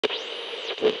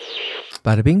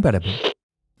Bada bing, bada boom.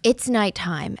 It's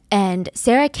nighttime, and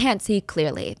Sarah can't see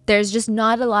clearly. There's just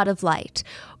not a lot of light.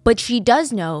 But she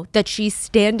does know that she's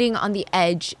standing on the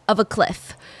edge of a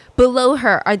cliff. Below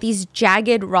her are these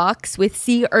jagged rocks with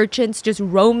sea urchins just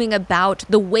roaming about.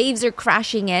 The waves are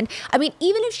crashing in. I mean,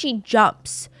 even if she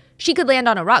jumps, she could land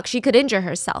on a rock. She could injure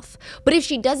herself. But if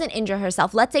she doesn't injure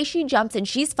herself, let's say she jumps and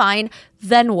she's fine,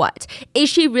 then what? Is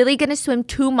she really going to swim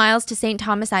 2 miles to St.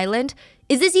 Thomas Island?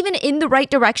 Is this even in the right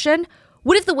direction?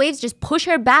 What if the waves just push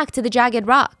her back to the jagged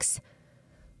rocks?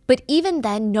 But even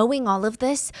then, knowing all of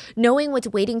this, knowing what's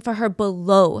waiting for her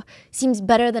below seems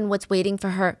better than what's waiting for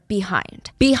her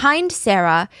behind. Behind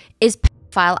Sarah is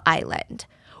Pedophile Island,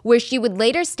 where she would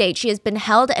later state she has been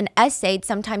held and essayed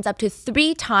sometimes up to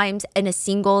 3 times in a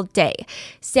single day.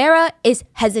 Sarah is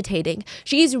hesitating.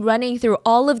 She's running through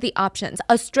all of the options.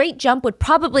 A straight jump would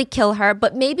probably kill her,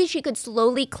 but maybe she could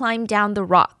slowly climb down the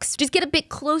rocks. Just get a bit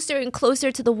closer and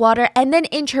closer to the water and then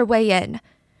inch her way in.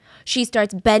 She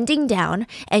starts bending down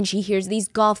and she hears these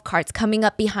golf carts coming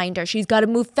up behind her. She's got to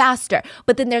move faster,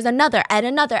 but then there's another, and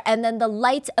then the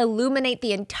lights illuminate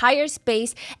the entire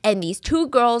space, and these 2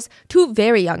 girls, 2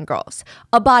 very young girls,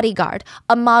 a bodyguard,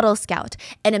 a model scout,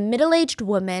 and a middle-aged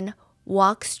woman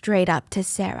walk straight up to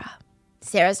Sarah.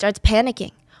 Sarah starts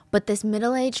panicking, but this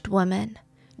middle-aged woman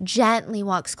gently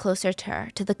walks closer to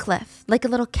her, to the cliff, like a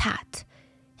little cat.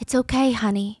 "It's okay,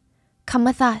 honey. Come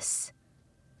with us."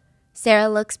 Sarah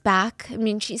looks back. I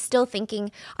mean, she's still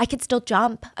thinking, I could still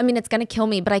jump. I mean, it's going to kill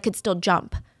me, but I could still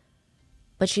jump.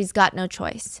 But she's got no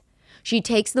choice. She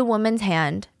takes the woman's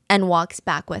hand and walks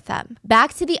back with them.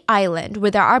 Back to the island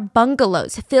where there are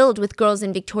bungalows filled with girls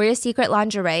in Victoria's Secret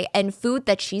lingerie and food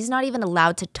that she's not even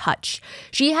allowed to touch.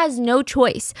 She has no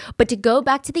choice but to go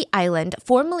back to the island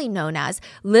formerly known as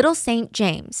Little St.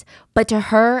 James. But to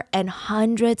her and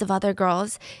hundreds of other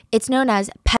girls, it's known as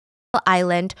Pedophile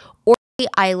Island or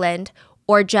Island,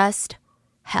 or just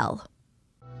hell.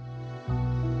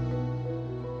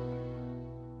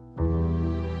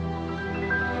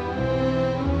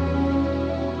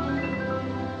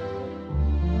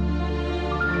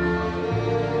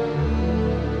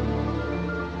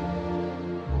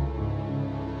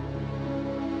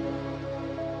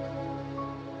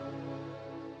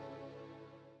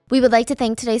 We would like to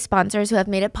thank today's sponsors who have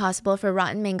made it possible for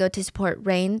Rotten Mango to support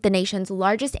RAIN, the nation's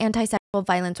largest anti-sexual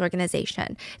violence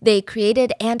organization. They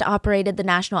created and operated the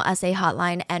National Essay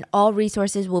Hotline, and all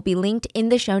resources will be linked in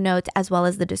the show notes as well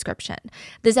as the description.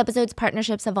 This episode's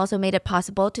partnerships have also made it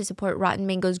possible to support Rotten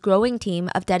Mango's growing team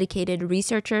of dedicated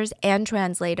researchers and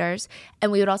translators,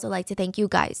 and we would also like to thank you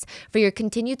guys for your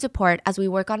continued support as we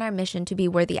work on our mission to be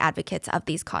worthy advocates of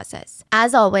these causes.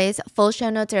 As always, full show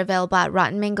notes are available at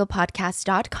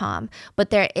rottenmangopodcast.com.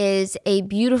 But there is a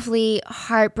beautifully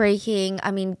heartbreaking,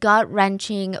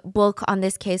 gut-wrenching book on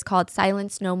this case called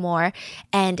Silence No More,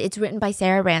 and it's written by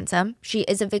Sarah Ransom. She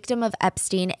is a victim of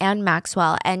Epstein and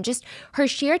Maxwell, and just her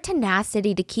sheer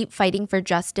tenacity to keep fighting for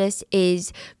justice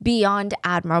is beyond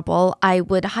admirable. I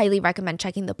would highly recommend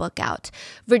checking the book out.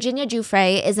 Virginia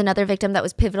Giuffre is another victim that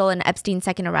was pivotal in Epstein's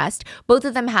second arrest. Both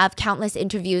of them have countless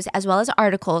interviews as well as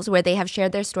articles where they have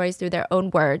shared their stories through their own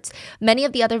words. Many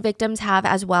of the other victims have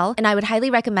as well, and I would highly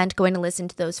recommend going to listen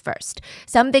to those first.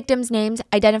 Some victims' names,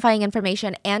 identifying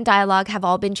information, and dialogue have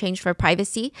all been changed for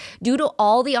privacy. Due to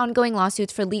all the ongoing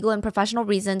lawsuits for legal and professional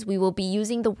reasons, we will be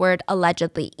using the word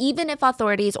allegedly, even if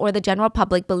authorities or the general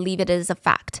public believe it is a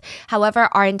fact. However,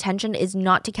 our intention is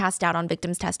not to cast doubt on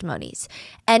victims' testimonies.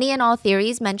 Any and all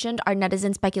theories mentioned are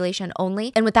netizen speculation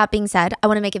only, and with that being said, I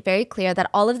want to make it very clear that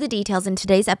all of the details in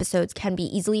today's episodes can be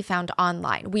easily found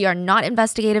online. We are not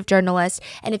investigative journalists,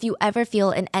 and if you ever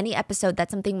feel in any episode that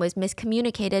something was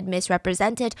miscommunicated,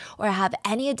 misrepresented, or have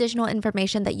any additional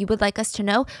information that you would like us to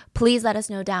know, please let us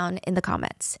know down in the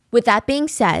comments. With that being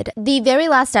said, the very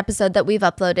last episode that we've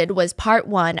uploaded was part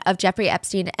 1 of Jeffrey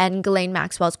Epstein and Ghislaine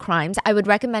Maxwell's crimes. I would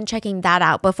recommend checking that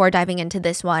out before diving into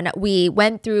this one. We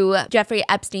went through Jeffrey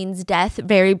Epstein's death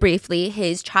very briefly,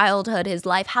 his childhood, his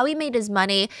life, how he made his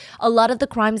money, a lot of the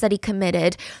crimes that he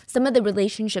committed, some of the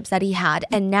relationships that he had,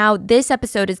 and now this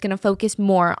episode is going to focus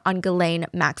more on Ghislaine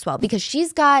Maxwell because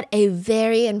she's got a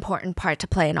very important part to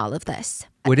play in all of this.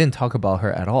 We didn't talk about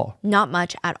her at all. Not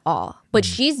much at all. but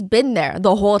she's been there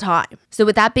the whole time. So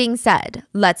with that being said,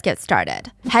 let's get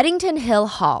started. Headington Hill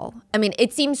Hall. I mean,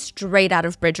 it seems straight out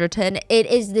of Bridgerton. It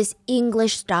is this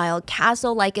English-style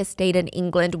castle-like estate in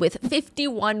England with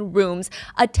 51 rooms,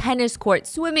 a tennis court,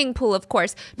 swimming pool, of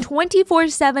course,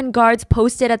 24/7 guards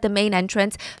posted at the main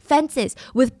entrance, fences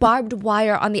with barbed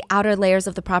wire on the outer layers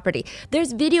of the property.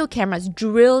 There's video cameras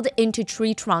drilled into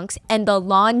tree trunks, and the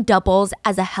lawn doubles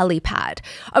as a helipad.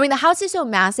 I mean, the house is so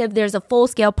massive, there's a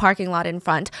full-scale parking lot in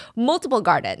front, multiple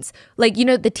gardens, like, you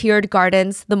know, the tiered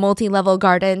gardens, the multi-level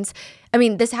gardens. I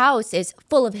mean, this house is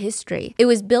full of history. It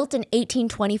was built in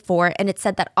 1824, and it's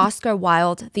said that Oscar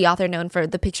Wilde, the author known for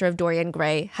The Picture of Dorian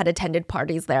Gray, had attended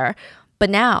parties there. But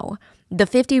now, the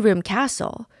 50-room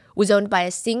castle was owned by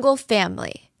a single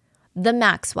family, the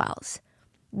Maxwells.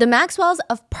 The Maxwells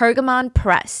of Pergamon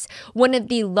Press, one of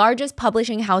the largest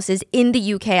publishing houses in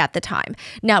the UK at the time.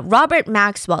 Now, Robert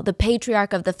Maxwell, the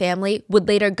patriarch of the family, would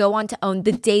later go on to own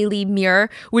the Daily Mirror,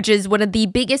 which is one of the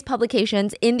biggest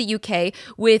publications in the UK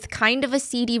with kind of a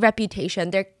seedy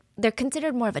reputation. They're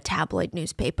considered more of a tabloid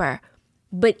newspaper,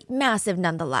 but massive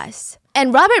nonetheless.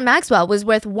 And Robert Maxwell was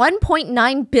worth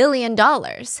 $1.9 billion.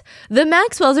 The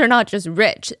Maxwells are not just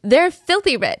rich, they're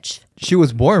filthy rich. She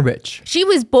was born rich. She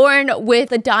was born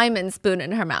with a diamond spoon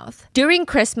in her mouth. During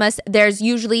Christmas, there's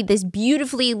usually this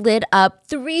beautifully lit up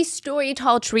 3-story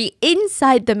tall tree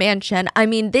inside the mansion. I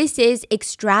mean, this is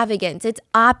extravagance. It's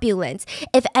opulence.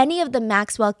 If any of the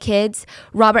Maxwell kids,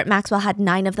 Robert Maxwell had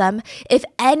 9 of them, if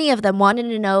any of them wanted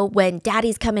to know when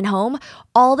daddy's coming home,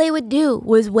 all they would do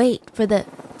was wait for the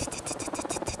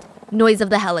noise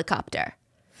of the helicopter.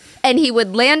 And he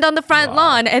would land on the front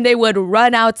lawn and they would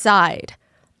run outside.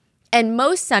 And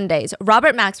most Sundays,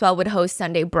 Robert Maxwell would host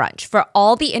Sunday brunch for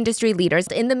all the industry leaders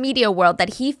in the media world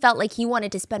that he felt like he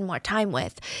wanted to spend more time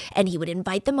with. And he would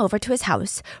invite them over to his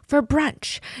house for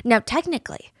brunch. Now,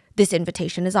 technically, this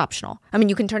invitation is optional. I mean,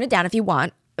 you can turn it down if you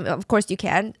want. Of course you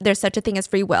can. There's such a thing as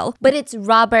free will. But it's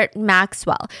Robert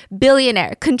Maxwell,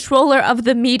 billionaire, controller of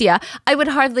the media. I would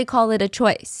hardly call it a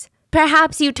choice.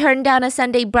 Perhaps you turned down a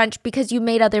Sunday brunch because you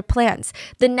made other plans.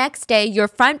 The next day, your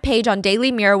front page on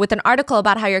Daily Mirror with an article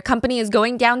about how your company is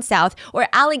going down south or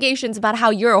allegations about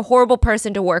how you're a horrible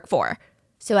person to work for.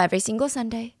 So every single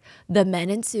Sunday, the men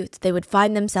in suits, they would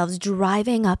find themselves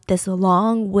driving up this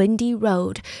long, windy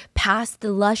road, past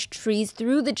the lush trees,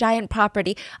 through the giant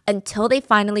property, until they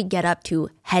finally get up to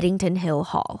Headington Hill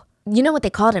Hall. You know what they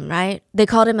called him, right? They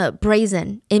called him a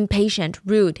brazen, impatient,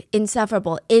 rude,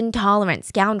 insufferable, intolerant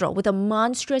scoundrel with a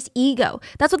monstrous ego.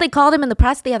 That's what they called him in the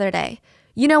press the other day.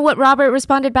 You know what Robert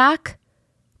responded back?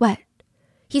 What?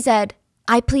 He said,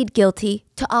 "I plead guilty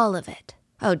to all of it."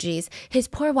 Oh, geez. His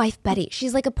poor wife, Betty,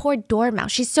 she's like a poor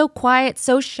dormouse. She's so quiet,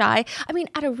 so shy. I mean,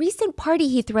 at a recent party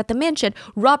he threw at the mansion,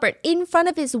 Robert, in front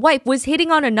of his wife, was hitting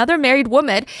on another married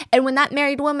woman. And when that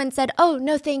married woman said, "Oh,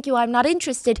 no, thank you, I'm not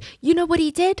interested," you know what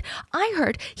he did? I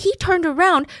heard he turned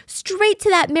around straight to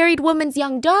that married woman's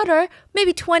young daughter,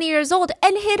 maybe 20 years old,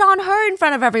 and hit on her in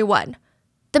front of everyone.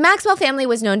 The Maxwell family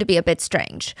was known to be a bit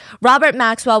strange. Robert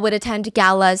Maxwell would attend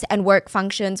galas and work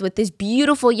functions with this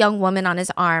beautiful young woman on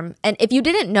his arm. And if you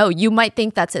didn't know, you might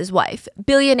think that's his wife.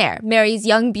 Billionaire marries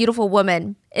young, beautiful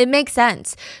woman. It makes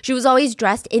sense. She was always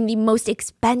dressed in the most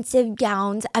expensive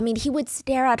gowns. I mean, he would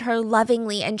stare at her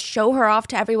lovingly and show her off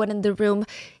to everyone in the room.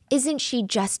 Isn't she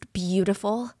just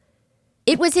beautiful?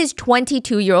 It was his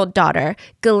 22-year-old daughter,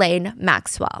 Ghislaine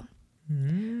Maxwell.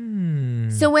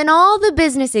 So when all the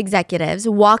business executives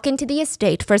walk into the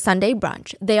estate for Sunday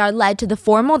brunch, they are led to the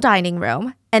formal dining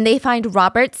room and they find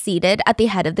Robert seated at the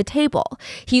head of the table.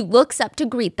 He looks up to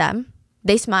greet them.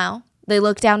 They smile. They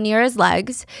look down near his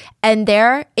legs. And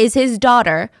there is his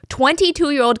daughter,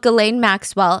 22-year-old Ghislaine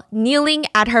Maxwell, kneeling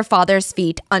at her father's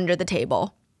feet under the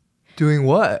table. Doing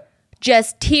what?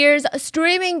 Just tears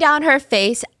streaming down her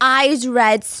face, eyes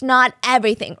red, snot,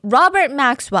 everything. Robert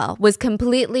Maxwell was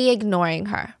completely ignoring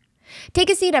her.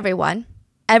 Take a seat, everyone.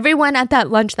 Everyone at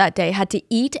that lunch that day had to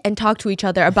eat and talk to each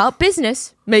other about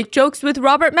business, make jokes with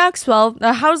Robert Maxwell,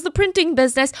 how's the printing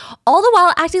business, all the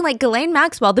while acting like Ghislaine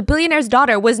Maxwell, the billionaire's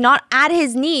daughter, was not at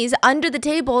his knees under the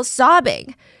table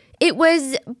sobbing. It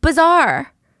was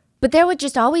bizarre. But there would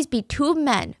just always be 2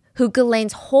 men who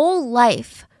Ghislaine's whole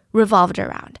life revolved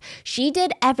around. She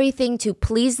did everything to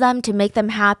please them, to make them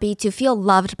happy, to feel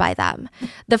loved by them.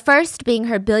 The first being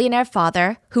her billionaire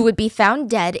father, who would be found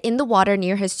dead in the water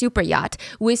near his super yacht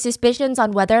with suspicions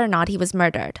on whether or not he was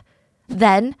murdered.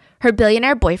 Then, her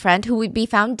billionaire boyfriend, who would be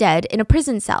found dead in a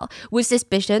prison cell with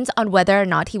suspicions on whether or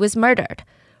not he was murdered.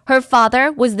 Her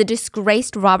father was the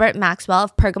disgraced Robert Maxwell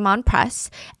of Pergamon Press,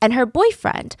 and her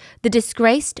boyfriend, the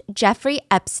disgraced Jeffrey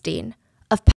Epstein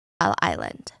of Pedophile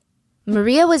Island.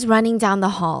 Maria was running down the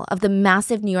hall of the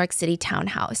massive New York City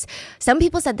townhouse. Some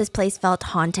people said this place felt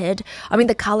haunted. I mean,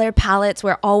 the color palettes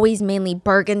were always mainly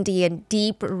burgundy and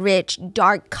deep, rich,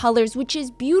 dark colors, which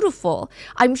is beautiful.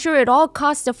 I'm sure it all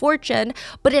costs a fortune,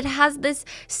 but it has this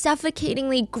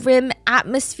suffocatingly grim,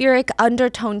 atmospheric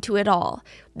undertone to it all.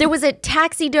 There was a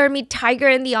taxidermied tiger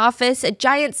in the office, a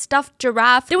giant stuffed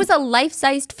giraffe. There was a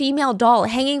life-sized female doll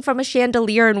hanging from a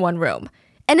chandelier in one room.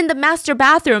 And in the master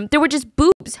bathroom, there were just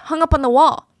boobs hung up on the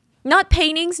wall. Not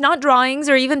paintings, not drawings,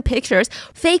 or even pictures.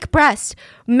 Fake breasts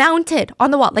mounted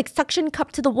on the wall, like suction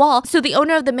cupped to the wall, so the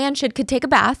owner of the mansion could take a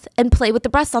bath and play with the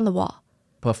breasts on the wall.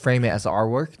 But frame it as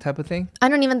artwork type of thing? I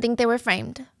don't even think they were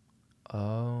framed.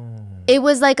 Oh. It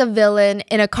was like a villain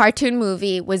in a cartoon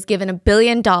movie was given $1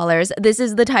 billion. This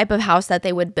is the type of house that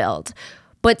they would build.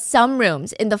 But some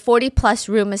rooms in the 40-plus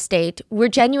room estate were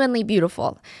genuinely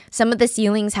beautiful. Some of the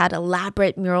ceilings had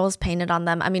elaborate murals painted on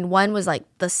them. I mean, one was like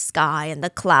the sky and the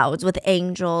clouds with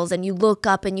angels, and you look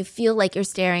up and you feel like you're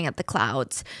staring at the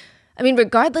clouds. I mean,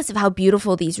 regardless of how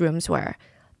beautiful these rooms were,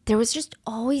 there was just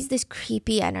always this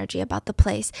creepy energy about the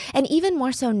place, and even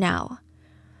more so now.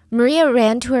 Maria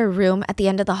ran to her room at the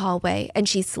end of the hallway, and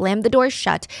she slammed the door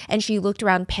shut, and she looked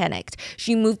around panicked.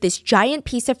 She moved this giant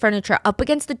piece of furniture up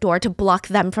against the door to block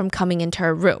them from coming into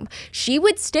her room. She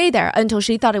would stay there until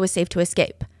she thought it was safe to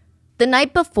escape. The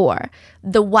night before,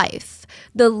 the wife,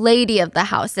 the lady of the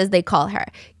house, as they call her,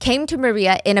 came to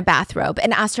Maria in a bathrobe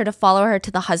and asked her to follow her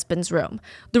to the husband's room.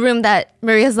 The room that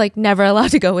Maria's like never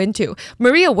allowed to go into.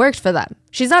 Maria worked for them.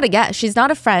 She's not a guest. She's not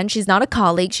a friend. She's not a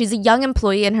colleague. She's a young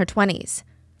employee in her 20s.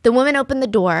 The woman opened the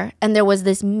door, and there was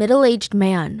this middle-aged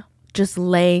man just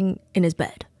laying in his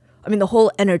bed. I mean, the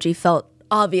whole energy felt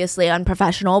obviously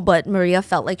unprofessional, but Maria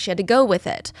felt like she had to go with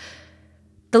it.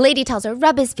 The lady tells her,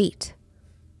 rub his feet.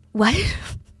 What?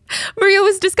 Maria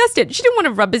was disgusted. She didn't want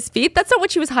to rub his feet. That's not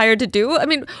what she was hired to do. I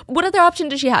mean, what other option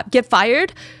does she have? Get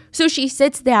fired? So she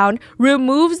sits down,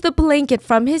 removes the blanket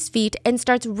from his feet, and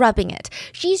starts rubbing it.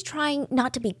 She's trying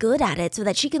not to be good at it so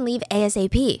that she can leave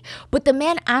ASAP. But the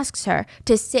man asks her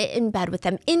to sit in bed with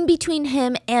him, in between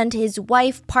him and his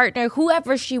wife, partner,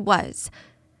 whoever she was.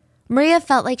 Maria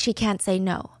felt like she can't say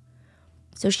no.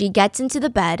 So she gets into the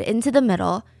bed, into the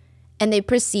middle, and they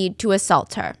proceed to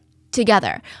assault her.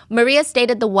 Together, Maria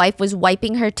stated the wife was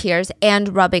wiping her tears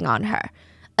and rubbing on her.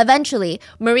 Eventually,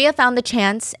 Maria found the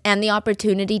chance and the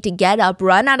opportunity to get up,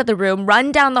 run out of the room,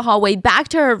 run down the hallway, back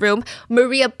to her room.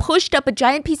 Maria pushed up a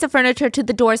giant piece of furniture to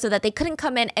the door so that they couldn't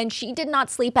come in, and she did not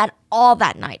sleep at all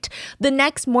that night. The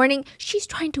next morning, she's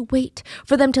trying to wait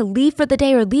for them to leave for the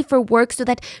day or leave for work so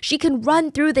that she can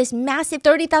run through this massive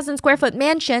 30,000 square foot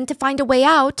mansion to find a way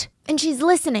out, and she's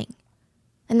listening.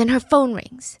 And then her phone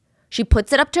rings. She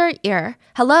puts it up to her ear.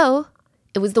 Hello?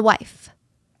 It was the wife.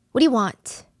 What do you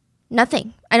want?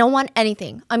 Nothing. I don't want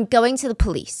anything. I'm going to the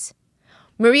police.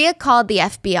 Maria called the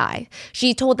FBI.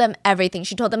 She told them everything.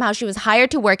 She told them how she was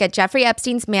hired to work at Jeffrey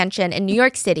Epstein's mansion in New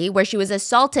York City, where she was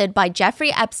assaulted by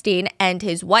Jeffrey Epstein and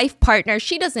his wife partner.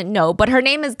 She doesn't know, but her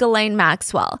name is Ghislaine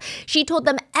Maxwell. She told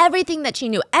them everything that she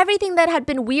knew, everything that had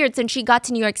been weird since she got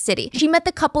to New York City. She met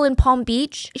the couple in Palm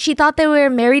Beach. She thought they were a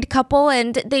married couple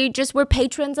and they just were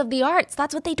patrons of the arts.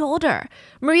 That's what they told her.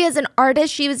 Maria's an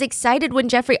artist. She was excited when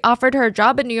Jeffrey offered her a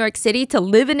job in New York City to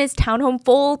live in his townhome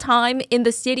full time in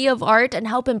the city of art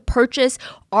and help him purchase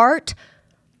art.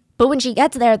 But when she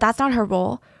gets there, that's not her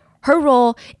role. Her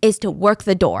role is to work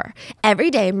the door. Every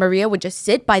day, Maria would just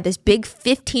sit by this big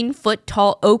 15-foot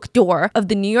tall oak door of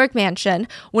the New York mansion,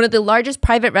 one of the largest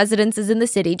private residences in the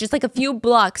city, just like a few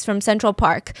blocks from Central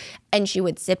Park. And she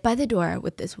would sit by the door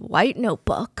with this white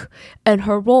notebook, and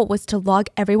her role was to log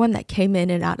everyone that came in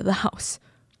and out of the house.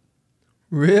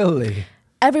 Really?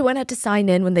 Everyone had to sign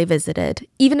in when they visited,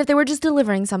 even if they were just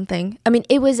delivering something. I mean,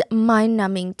 it was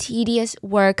mind-numbing, tedious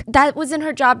work. That was in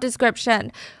her job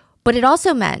description. But it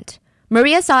also meant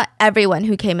Maria saw everyone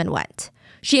who came and went.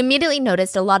 She immediately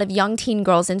noticed a lot of young teen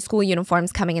girls in school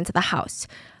uniforms coming into the house.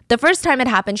 The first time it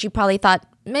happened, she probably thought,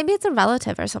 maybe it's a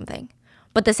relative or something.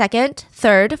 But the second,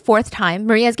 third, fourth time,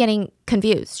 Maria's getting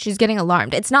confused. She's getting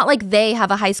alarmed. It's not like they have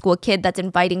a high school kid that's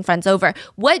inviting friends over.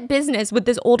 What business would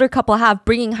this older couple have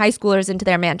bringing high schoolers into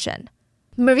their mansion?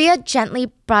 Maria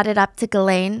gently brought it up to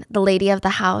Ghislaine, the lady of the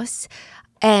house,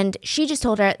 and she just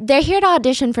told her, they're here to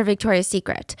audition for Victoria's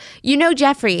Secret. You know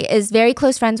Jeffrey is very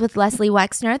close friends with Leslie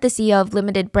Wexner, the CEO of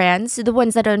Limited Brands, the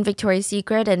ones that own Victoria's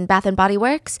Secret and Bath & Body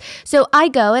Works. So I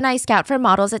go and I scout for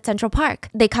models at Central Park.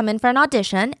 They come in for an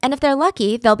audition, and if they're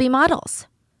lucky, they'll be models.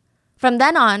 From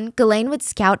then on, Ghislaine would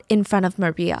scout in front of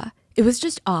Maria. It was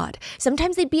just odd.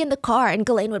 Sometimes they'd be in the car and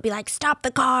Ghislaine would be like, stop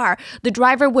the car. The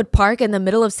driver would park in the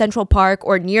middle of Central Park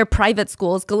or near private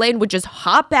schools. Ghislaine would just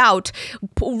hop out,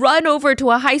 run over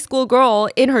to a high school girl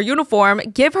in her uniform,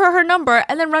 give her her number,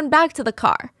 and then run back to the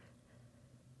car.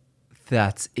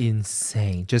 That's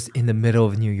insane. Just in the middle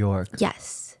of New York.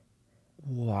 Yes.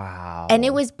 Wow. And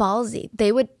it was ballsy.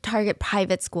 They would target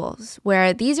private schools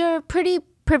where these are pretty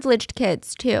privileged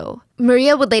kids too.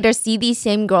 Maria would later see these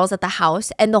same girls at the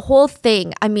house, and the whole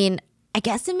thing, I mean, I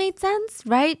guess it made sense,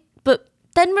 right? But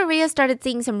then Maria started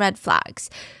seeing some red flags.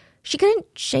 She couldn't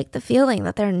shake the feeling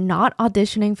that they're not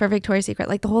auditioning for Victoria's Secret.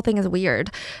 Like, the whole thing is weird.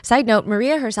 Side note,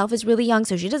 Maria herself is really young,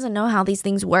 so she doesn't know how these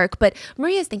things work. But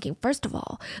Maria's thinking, first of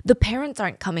all, the parents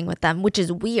aren't coming with them, which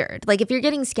is weird. Like, if you're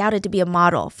getting scouted to be a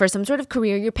model for some sort of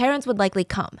career, your parents would likely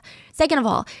come. Second of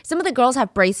all, some of the girls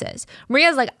have braces.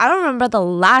 Maria's like, I don't remember the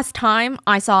last time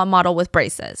I saw a model with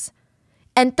braces.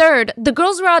 And third, the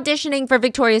girls were auditioning for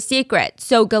Victoria's Secret,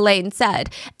 so Ghislaine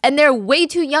said. And they're way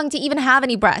too young to even have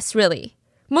any breasts, really.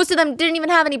 Most of them didn't even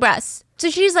have any breasts. So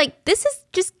she's like, this is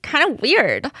just kind of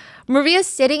weird. Maria's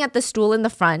sitting at the stool in the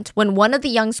front when one of the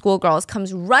young schoolgirls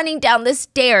comes running down the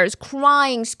stairs,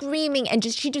 crying, screaming, and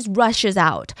she just rushes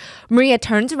out. Maria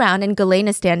turns around and Ghislaine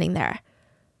is standing there.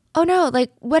 Oh no,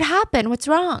 like, what happened? What's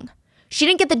wrong? She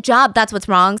didn't get the job, that's what's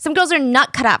wrong. Some girls are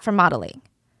not cut out for modeling.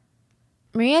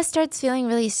 Maria starts feeling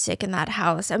really sick in that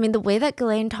house. I mean, the way that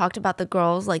Ghislaine talked about the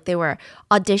girls, like they were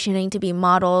auditioning to be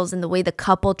models, and the way the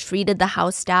couple treated the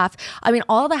house staff. I mean,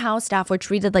 all the house staff were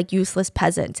treated like useless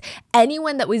peasants.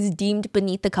 Anyone that was deemed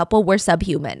beneath the couple were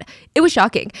subhuman. It was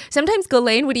shocking. Sometimes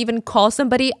Ghislaine would even call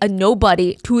somebody a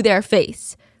nobody to their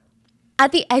face.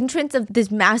 At the entrance of this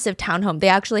massive townhome, they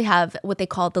actually have what they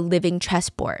call the living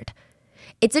chessboard.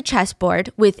 It's a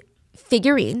chessboard with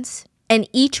figurines, and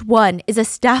each one is a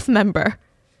staff member,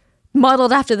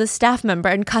 modeled after the staff member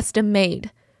and custom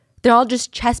made. They're all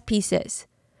just chess pieces.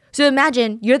 So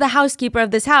imagine you're the housekeeper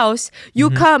of this house. You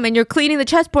come and you're cleaning the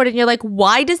chessboard and you're like,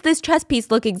 why does this chess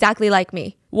piece look exactly like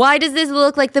me? Why does this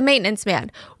look like the maintenance man?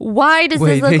 Why does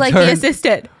this look like the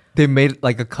assistant? They made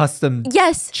like a custom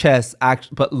chess,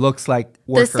 but looks like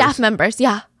workers. The staff members,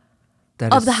 yeah.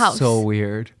 That of is the house. So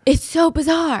weird. It's so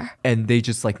bizarre. And they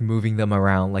just like moving them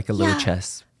around like a little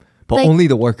chess. But like, only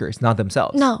the workers, not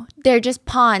themselves. No, they're just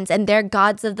pawns and they're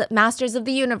gods of the masters of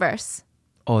the universe.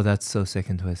 Oh, that's so sick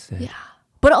and twisted. Yeah.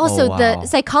 But also the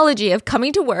psychology of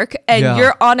coming to work and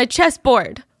you're on a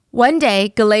chessboard. One day,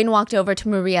 Ghislaine walked over to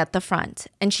Maria at the front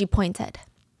and she pointed.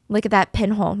 Look at that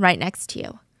pinhole right next to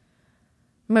you.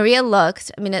 Maria looked.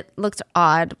 I mean, it looked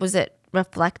odd. Was it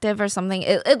reflective or something?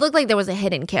 It looked like there was a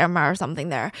hidden camera or something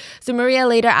there. So Maria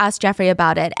later asked Jeffrey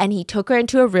about it, and he took her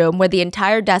into a room where the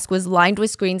entire desk was lined with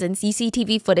screens and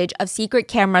CCTV footage of secret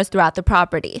cameras throughout the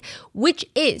property, which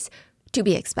is to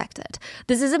be expected.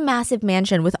 This is a massive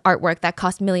mansion with artwork that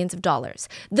cost millions of dollars.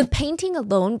 The painting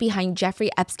alone behind Jeffrey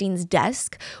Epstein's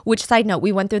desk, which, side note,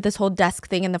 we went through this whole desk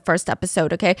thing in the first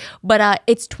episode, okay? But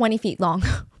it's 20 feet long.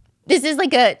 This is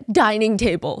like a dining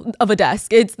table of a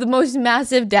desk. It's the most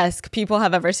massive desk people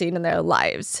have ever seen in their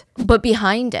lives. But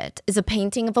behind it is a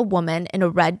painting of a woman in a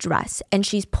red dress, and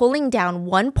she's pulling down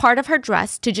one part of her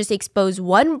dress to just expose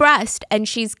one breast, and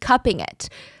she's cupping it.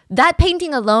 That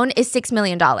painting alone is $6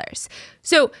 million.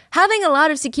 So having a lot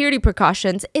of security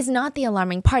precautions is not the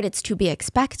alarming part. It's to be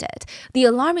expected. The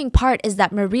alarming part is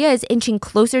that Maria is inching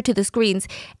closer to the screens,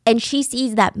 and she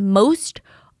sees that most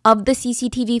of the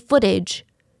CCTV footage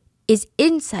is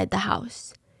inside the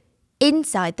house,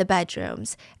 inside the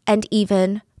bedrooms, and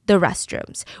even the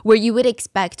restrooms, where you would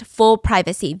expect full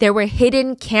privacy. There were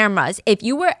hidden cameras. If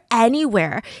you were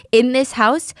anywhere in this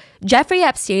house, Jeffrey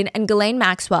Epstein and Ghislaine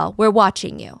Maxwell were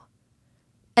watching you.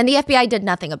 And the FBI did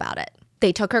nothing about it.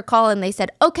 They took her call and they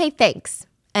said, okay, thanks,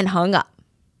 and hung up.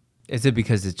 Is it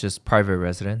because it's just private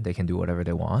resident? They can do whatever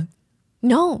they want?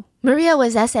 No, Maria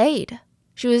was SA'd.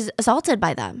 She was assaulted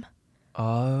by them.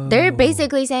 Oh. They're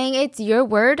basically saying it's your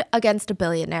word against a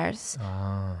billionaire's.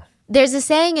 There's a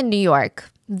saying in New York,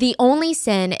 the only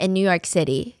sin in New York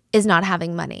City is not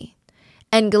having money.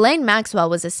 And Ghislaine Maxwell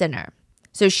was a sinner.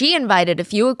 So she invited a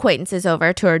few acquaintances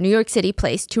over to her New York City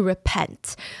place to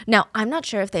repent. Now, I'm not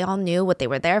sure if they all knew what they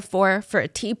were there for a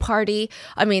tea party.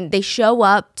 I mean, they show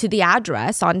up to the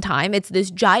address on time. It's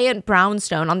this giant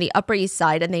brownstone on the Upper East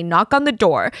Side, and they knock on the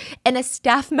door, and a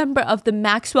staff member of the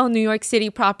Maxwell New York City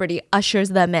property ushers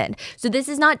them in. So this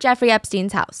is not Jeffrey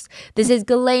Epstein's house. This is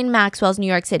Ghislaine Maxwell's New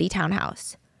York City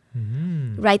townhouse.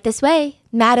 Right this way.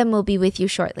 Madam will be with you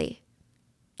shortly.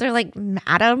 They're like,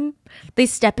 madam. They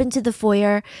step into the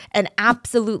foyer and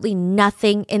absolutely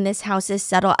nothing in this house is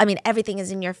settled. I mean, everything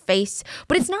is in your face,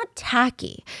 but it's not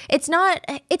tacky. It's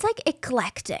like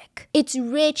eclectic. It's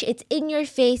rich, it's in your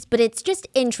face, but it's just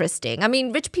interesting. I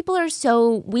mean, rich people are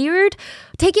so weird.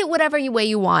 Take it whatever way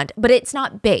you want, but it's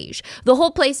not beige. The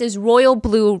whole place is royal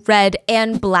blue, red,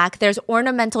 and black. There's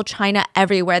ornamental china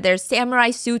everywhere. There's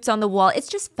samurai suits on the wall. It's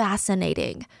just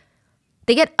fascinating.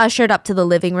 They get ushered up to the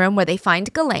living room where they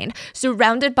find Ghislaine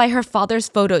surrounded by her father's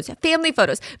photos, family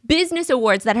photos, business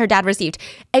awards that her dad received,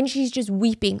 and she's just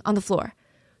weeping on the floor.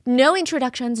 No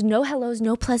introductions, no hellos,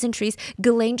 no pleasantries.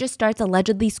 Ghislaine just starts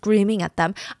allegedly screaming at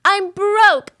them, "I'm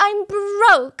broke, I'm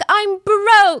broke, I'm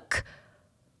broke."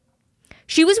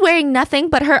 She was wearing nothing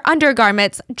but her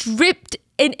undergarments dripped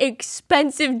in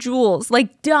expensive jewels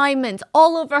like diamonds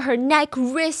all over her neck,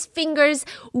 wrists, fingers,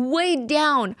 weighed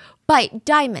down by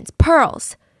diamonds,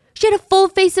 pearls. She had a full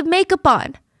face of makeup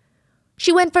on.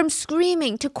 She went from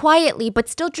screaming to quietly but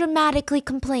still dramatically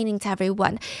complaining to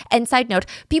everyone. And side note,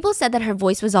 people said that her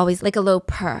voice was always like a low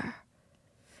purr.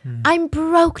 "I'm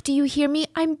broke, do you hear me?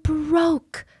 I'm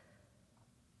broke."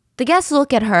 The guests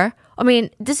look at her. I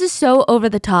mean, this is so over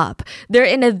the top. They're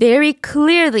in a very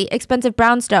clearly expensive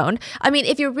brownstone. I mean,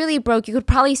 if you're really broke, you could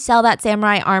probably sell that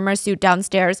samurai armor suit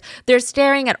downstairs. They're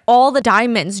staring at all the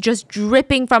diamonds just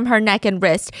dripping from her neck and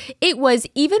wrist. It was,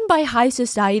 even by high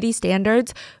society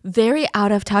standards, very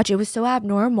out of touch. It was so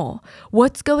abnormal.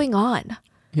 What's going on?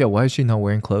 Yeah, why is she not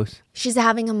wearing clothes? She's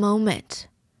having a moment.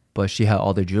 But she had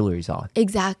all the jewelries on.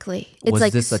 Exactly. It's Was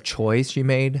like this a choice she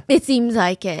made? It seems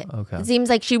like it. Okay. It seems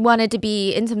like she wanted to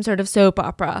be in some sort of soap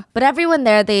opera. But everyone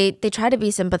there, they try to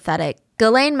be sympathetic.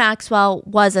 Ghislaine Maxwell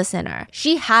was a sinner.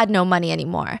 She had no money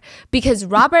anymore because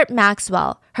Robert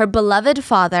Maxwell, her beloved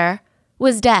father,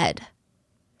 was dead.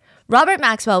 Robert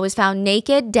Maxwell was found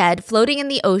naked, dead, floating in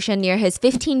the ocean near his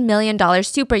 $15 million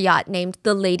super yacht named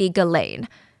the Lady Ghislaine,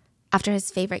 after his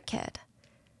favorite kid.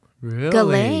 Really?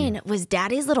 Ghislaine was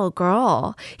daddy's little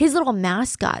girl, his little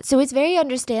mascot. So it's very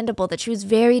understandable that she was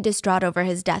very distraught over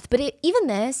his death. But even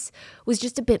this was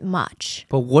just a bit much.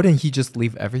 But wouldn't he just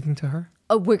leave everything to her?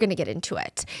 Oh, we're going to get into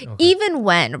it. Okay. Even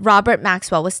when Robert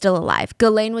Maxwell was still alive,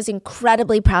 Ghislaine was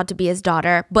incredibly proud to be his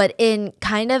daughter, but in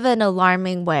kind of an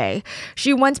alarming way.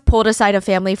 She once pulled aside a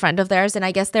family friend of theirs, and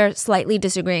I guess they're slightly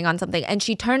disagreeing on something. And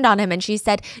she turned on him and she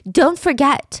said, "Don't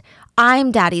forget,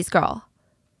 I'm daddy's girl."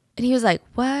 And he was like,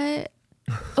 "What?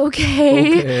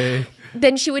 Okay."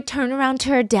 Then she would turn around to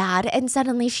her dad and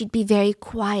suddenly she'd be very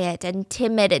quiet and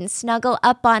timid and snuggle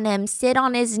up on him, sit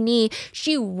on his knee.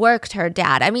 She worked her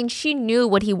dad. I mean, she knew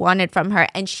what he wanted from her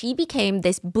and she became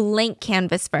this blank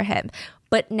canvas for him.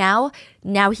 But now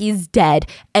he's dead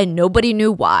and nobody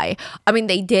knew why. I mean,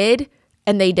 they did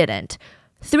and they didn't.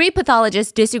 3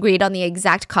 pathologists disagreed on the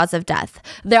exact cause of death.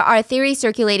 There are theories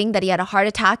circulating that he had a heart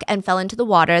attack and fell into the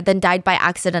water, then died by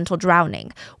accidental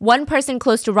drowning. One person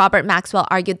close to Robert Maxwell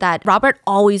argued that Robert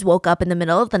always woke up in the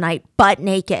middle of the night, butt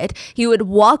naked. He would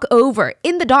walk over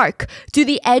in the dark to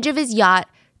the edge of his yacht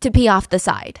to pee off the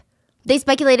side. They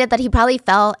speculated that he probably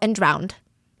fell and drowned.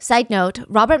 Side note,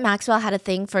 Robert Maxwell had a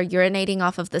thing for urinating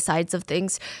off of the sides of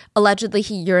things. Allegedly,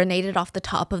 he urinated off the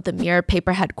top of the Mirror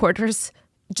paper headquarters.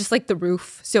 Just like the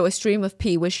roof. So a stream of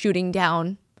pee was shooting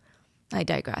down. I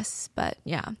digress, but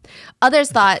yeah.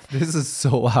 Others thought... This is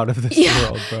so out of this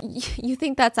world, bro. You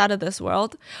think that's out of this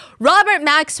world? Robert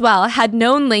Maxwell had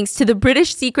known links to the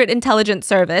British Secret Intelligence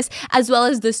Service, as well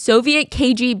as the Soviet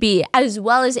KGB, as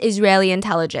well as Israeli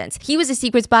intelligence. He was a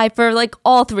secret spy for like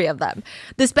all 3 of them.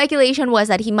 The speculation was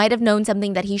that he might have known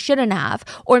something that he shouldn't have,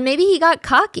 or maybe he got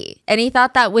cocky, and he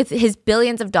thought that with his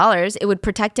billions of dollars, it would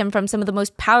protect him from some of the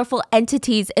most powerful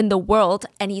entities in the world,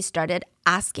 and he started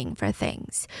asking for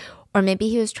things. Or maybe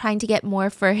he was trying to get more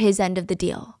for his end of the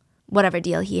deal, whatever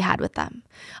deal he had with them.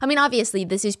 I mean, obviously,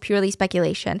 this is purely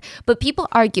speculation, but people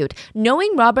argued,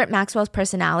 knowing Robert Maxwell's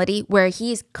personality, where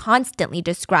he is constantly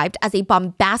described as a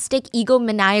bombastic,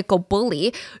 egomaniacal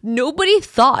bully, nobody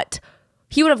thought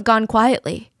he would have gone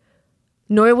quietly,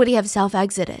 nor would he have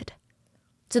self-exited.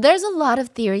 So there's a lot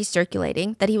of theories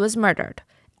circulating that he was murdered.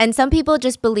 And some people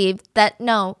just believe that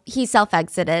no, he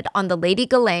self-exited on the Lady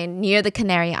Ghislaine near the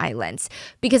Canary Islands.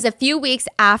 Because a few weeks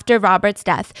after Robert's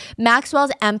death,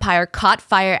 Maxwell's empire caught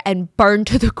fire and burned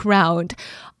to the ground.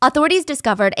 Authorities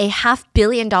discovered a $500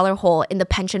 million hole in the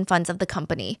pension funds of the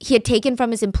company. He had taken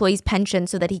from his employees' pension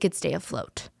so that he could stay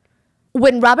afloat.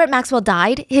 When Robert Maxwell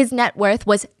died, his net worth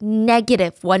was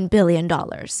negative $1 billion.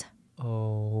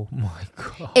 Oh my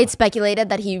God. It's speculated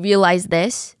that he realized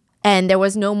this and there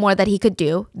was no more that he could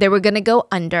do. They were going to go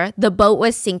under. The boat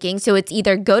was sinking, so it's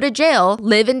either go to jail,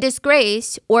 live in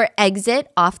disgrace, or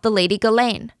exit off the Lady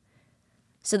Ghislaine.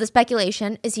 So the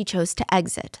speculation is he chose to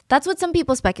exit. That's what some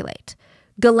people speculate.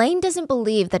 Ghislaine doesn't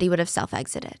believe that he would have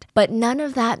self-exited, but none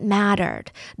of that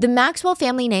mattered. The Maxwell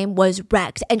family name was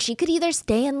wrecked, and she could either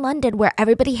stay in London where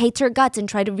everybody hates her guts and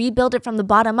try to rebuild it from the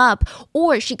bottom up,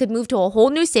 or she could move to a whole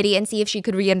new city and see if she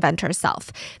could reinvent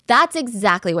herself. That's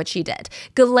exactly what she did.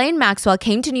 Ghislaine Maxwell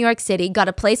came to New York City, got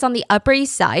a place on the Upper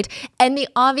East Side, and the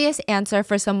obvious answer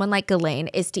for someone like Ghislaine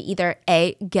is to either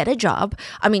A, get a job.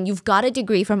 I mean, you've got a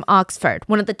degree from Oxford,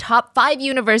 one of the top 5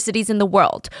 universities in the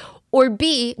world. Or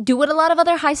B, do what a lot of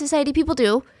other high society people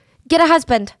do, get a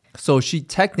husband. So she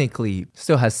technically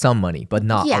still has some money, but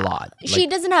not a lot. She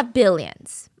doesn't have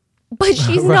billions, but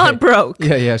she's not broke.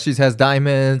 Yeah. She has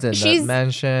diamonds and a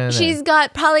mansion. She's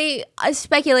got probably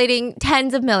speculating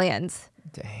tens of millions.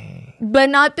 Dang. But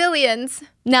not billions.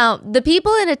 Now, the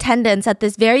people in attendance at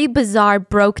this very bizarre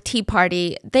broke tea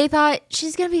party, they thought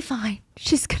she's going to be fine.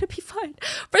 She's going to be fine.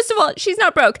 First of all, she's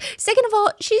not broke. Second of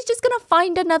all, she's just going to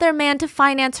find another man to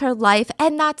finance her life,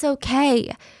 and that's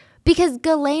okay. Because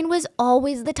Ghislaine was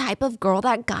always the type of girl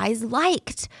that guys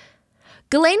liked.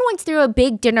 Ghislaine once threw a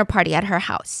big dinner party at her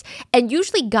house, and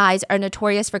usually guys are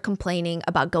notorious for complaining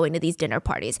about going to these dinner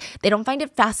parties. They don't find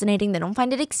it fascinating, they don't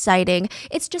find it exciting.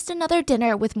 It's just another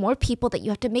dinner with more people that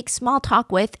you have to make small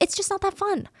talk with. It's just not that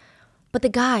fun. But the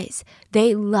guys,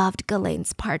 they loved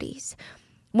Ghislaine's parties.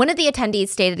 One of the attendees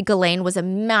stated Ghislaine was a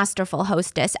masterful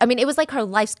hostess. I mean, it was like her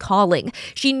life's calling.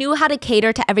 She knew how to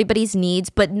cater to everybody's needs,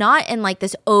 but not in like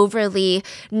this overly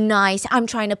nice, I'm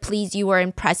trying to please you or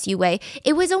impress you way.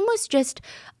 It was almost just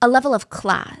a level of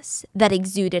class that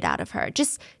exuded out of her.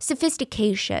 Just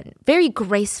sophistication, very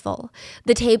graceful.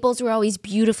 The tables were always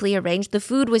beautifully arranged. The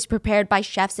food was prepared by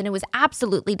chefs and it was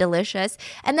absolutely delicious.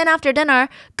 And then after dinner,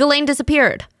 Ghislaine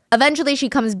disappeared. Eventually, she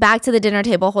comes back to the dinner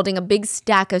table holding a big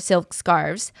stack of silk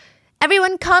scarves.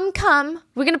 Everyone, come.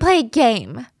 We're going to play a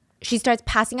game. She starts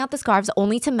passing out the scarves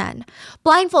only to men.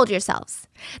 Blindfold yourselves.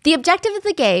 The objective of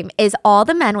the game is all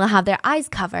the men will have their eyes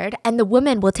covered and the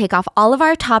women will take off all of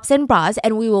our tops and bras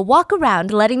and we will walk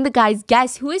around letting the guys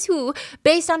guess who is who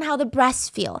based on how the breasts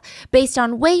feel. Based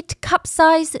on weight, cup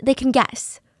size, they can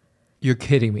guess. You're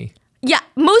kidding me. Yeah,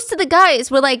 most of the guys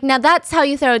were like, now that's how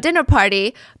you throw a dinner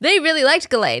party. They really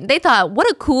liked Ghislaine. They thought, what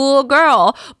a cool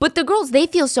girl. But the girls, they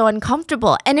feel so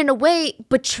uncomfortable and in a way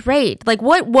betrayed. Like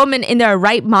what woman in their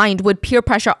right mind would peer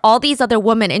pressure all these other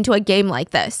women into a game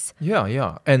like this?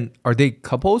 Yeah. And are they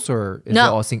couples or is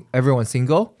No. everyone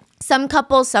single? Some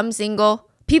couples, some single.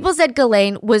 People said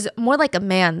Ghislaine was more like a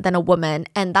man than a woman,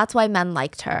 and that's why men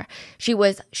liked her. She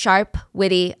was sharp,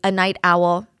 witty, a night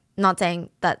owl. Not saying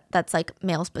that that's like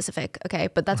male specific, okay?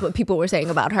 But that's what people were saying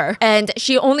about her. And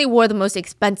she only wore the most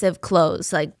expensive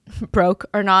clothes, like broke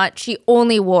or not. She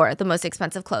only wore the most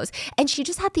expensive clothes. And she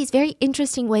just had these very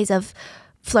interesting ways of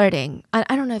flirting.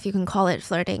 I don't know if you can call it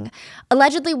flirting.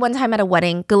 Allegedly, one time at a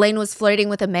wedding, Ghislaine was flirting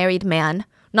with a married man.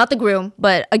 Not the groom,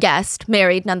 but a guest,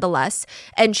 married nonetheless.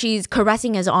 And she's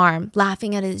caressing his arm,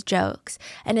 laughing at his jokes.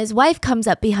 And his wife comes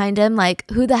up behind him like,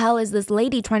 who the hell is this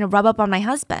lady trying to rub up on my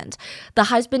husband? The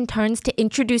husband turns to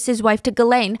introduce his wife to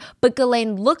Ghislaine, but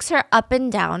Ghislaine looks her up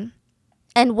and down.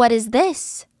 And what is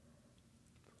this?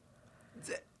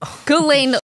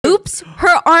 Ghislaine loops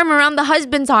her arm around the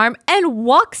husband's arm and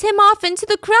walks him off into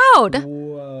the crowd.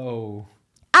 Whoa.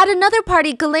 At another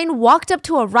party, Ghislaine walked up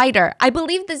to a writer. I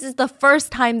believe this is the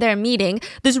first time they're meeting.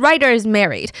 This writer is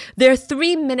married. They're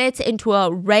 3 minutes into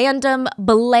a random,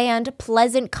 bland,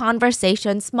 pleasant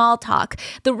conversation, small talk.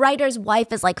 The writer's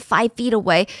wife is like 5 feet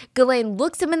away. Ghislaine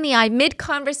looks him in the eye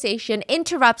mid-conversation,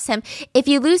 interrupts him. If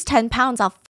you lose 10 pounds, I'll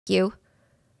f*** you.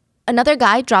 Another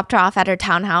guy dropped her off at her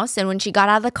townhouse, and when she got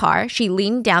out of the car, she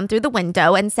leaned down through the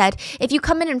window and said, if you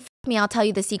come in and f*** me, I'll tell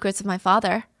you the secrets of my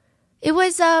father. It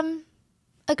was,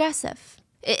 aggressive.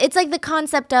 It's like the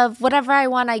concept of whatever I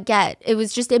want, I get. It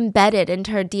was just embedded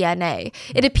into her DNA.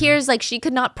 It appears like she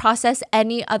could not process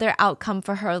any other outcome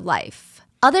for her life.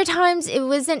 Other times, it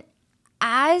wasn't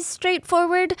as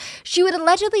straightforward. She would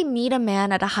allegedly meet a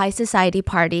man at a high society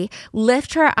party,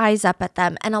 lift her eyes up at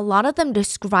them, and a lot of them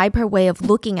describe her way of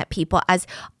looking at people as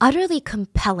utterly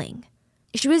compelling.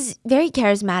 She was very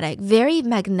charismatic, very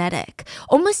magnetic,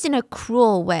 almost in a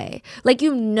cruel way. Like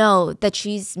you know that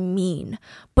she's mean,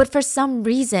 but for some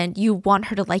reason you want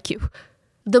her to like you.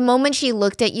 The moment she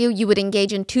looked at you, you would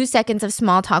engage in 2 seconds of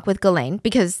small talk with Ghislaine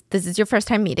because this is your first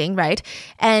time meeting, right?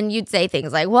 And you'd say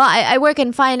things like, well, I work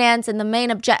in finance and the main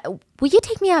will you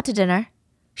take me out to dinner?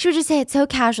 She would just say it so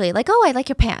casually, like, oh, I like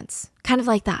your pants. Kind of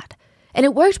like that. And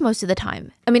it worked most of the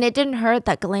time. I mean, it didn't hurt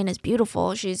that Ghislaine is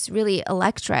beautiful. She's really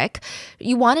electric.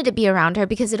 You wanted to be around her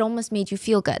because it almost made you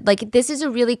feel good. Like, this is a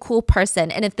really cool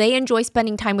person. And if they enjoy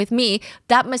spending time with me,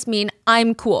 that must mean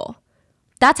I'm cool.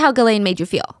 That's how Ghislaine made you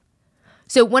feel.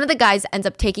 So one of the guys ends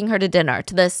up taking her to dinner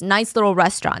to this nice little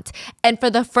restaurant. And for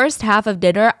the first half of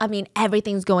dinner, I mean,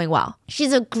 everything's going well.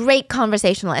 She's a great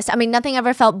conversationalist. I mean, nothing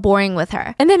ever felt boring with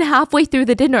her. And then halfway through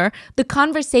the dinner, the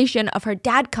conversation of her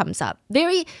dad comes up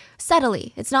very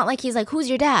subtly. It's not like he's like, who's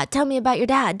your dad? Tell me about your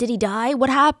dad. Did he die? What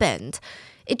happened?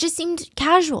 It just seemed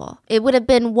casual. It would have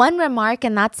been one remark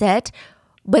and that's it.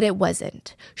 But it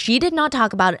wasn't. She did not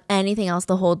talk about anything else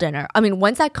the whole dinner. I mean,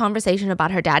 once that conversation about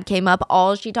her dad came up,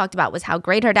 all she talked about was how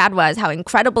great her dad was, how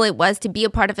incredible it was to be a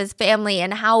part of his family,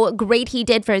 and how great he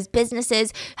did for his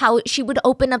businesses, how she would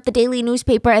open up the daily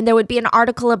newspaper and there would be an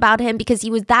article about him because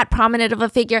he was that prominent of a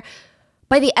figure.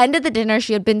 By the end of the dinner,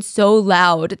 she had been so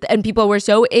loud and people were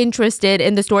so interested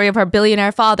in the story of her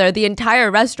billionaire father. The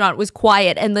entire restaurant was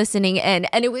quiet and listening in.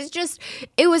 And it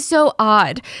was so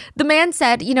odd. The man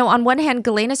said, you know, on one hand,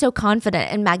 Ghislaine is so confident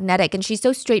and magnetic and she's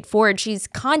so straightforward. She's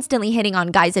constantly hitting on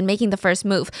guys and making the first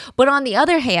move. But on the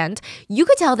other hand, you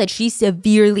could tell that she's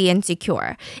severely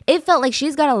insecure. It felt like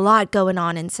she's got a lot going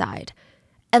on inside.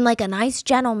 And like a nice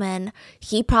gentleman,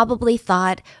 he probably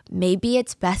thought maybe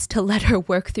it's best to let her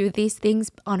work through these things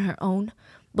on her own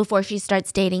before she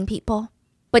starts dating people.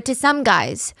 But to some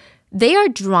guys, they are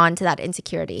drawn to that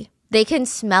insecurity. They can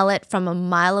smell it from a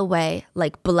mile away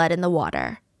like blood in the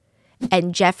water.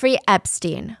 And Jeffrey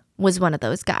Epstein was one of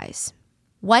those guys.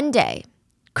 One day,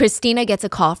 Christina gets a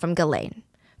call from Ghislaine.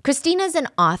 Christina's an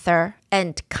author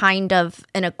and kind of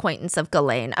an acquaintance of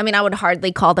Ghislaine. I mean, I would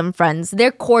hardly call them friends.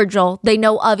 They're cordial. They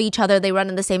know of each other. They run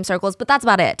in the same circles, but that's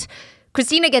about it.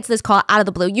 Christina gets this call out of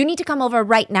the blue. You need to come over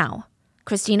right now.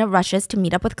 Christina rushes to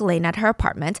meet up with Ghislaine at her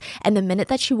apartment, and the minute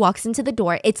that she walks into the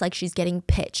door, it's like she's getting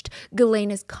pitched.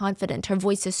 Ghislaine is confident. Her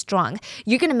voice is strong.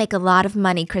 You're going to make a lot of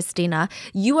money, Christina.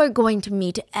 You are going to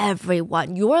meet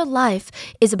everyone. Your life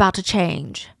is about to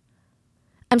change.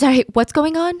 I'm sorry, what's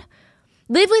going on?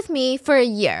 Live with me for a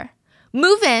year.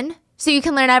 Move in so you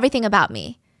can learn everything about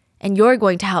me. And you're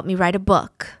going to help me write a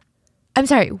book. I'm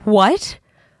sorry, what?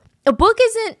 A book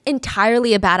isn't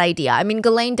entirely a bad idea. I mean,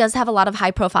 Ghislaine does have a lot of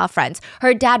high-profile friends.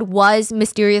 Her dad was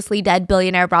mysteriously dead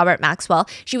billionaire Robert Maxwell.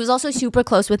 She was also super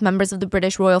close with members of the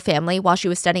British royal family while she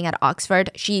was studying at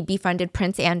Oxford. She befriended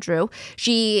Prince Andrew.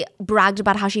 She bragged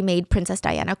about how she made Princess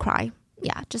Diana cry.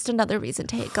 Yeah, just another reason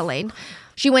to hate Ghislaine.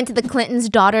 She went to the Clintons'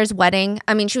 daughter's wedding.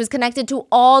 I mean, she was connected to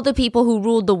all the people who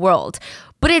ruled the world.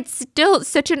 But it's still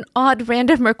such an odd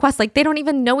random request. Like, they don't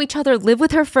even know each other. Live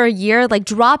with her for a year. Like,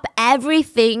 drop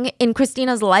everything in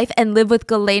Christina's life and live with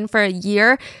Ghislaine for a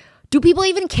year. Do people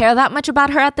even care that much about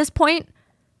her at this point?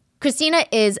 Christina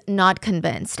is not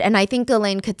convinced, and I think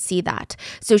Ghislaine could see that.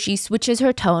 So she switches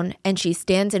her tone, and she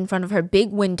stands in front of her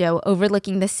big window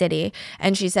overlooking the city,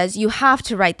 and she says, you have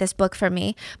to write this book for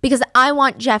me, because I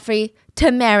want Jeffrey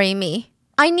to marry me.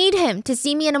 I need him to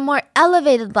see me in a more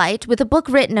elevated light with a book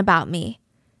written about me.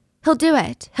 He'll do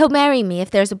it. He'll marry me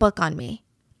if there's a book on me.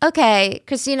 Okay,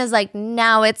 Christina's like,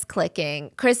 now it's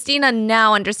clicking. Christina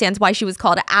now understands why she was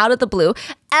called out of the blue.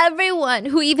 Everyone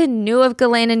who even knew of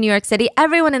Ghislaine in New York City,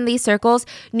 everyone in these circles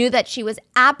knew that she was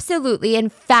absolutely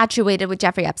infatuated with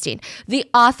Jeffrey Epstein. The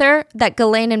author that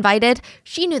Ghislaine invited,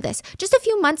 she knew this. Just a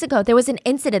few months ago, there was an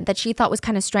incident that she thought was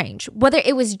kind of strange. Whether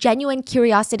it was genuine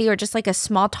curiosity or just like a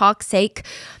small talk sake,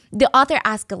 the author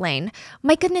asked Ghislaine,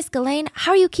 my goodness, Ghislaine,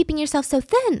 how are you keeping yourself so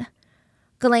thin?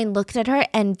 Ghislaine looked at her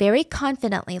and very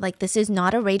confidently, like this is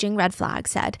not a raging red flag,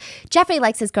 said, Jeffrey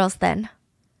likes his girls thin.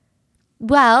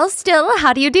 Well, still,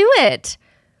 how do you do it?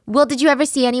 Well, did you ever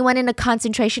see anyone in a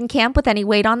concentration camp with any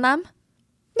weight on them?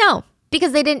 No,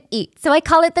 because they didn't eat. So I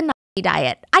call it the Nazi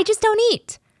diet. I just don't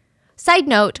eat. Side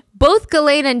note, both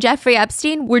Ghislaine and Jeffrey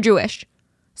Epstein were Jewish.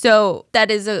 So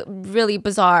that is a really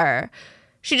bizarre.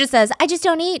 She just says, I just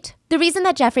don't eat. The reason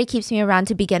that Jeffrey keeps me around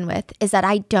to begin with is that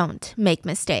I don't make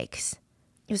mistakes.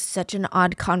 It was such an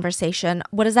odd conversation.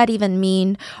 What does that even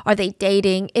mean? Are they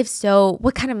dating? If so,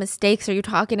 what kind of mistakes are you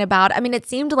talking about? I mean, it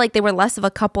seemed like they were less of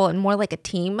a couple and more like a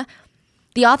team.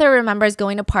 The author remembers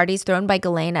going to parties thrown by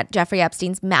Ghislaine at Jeffrey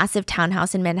Epstein's massive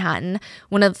townhouse in Manhattan,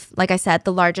 one of, like I said,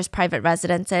 the largest private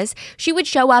residences. She would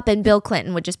show up and Bill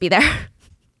Clinton would just be there.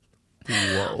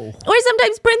 Whoa. Or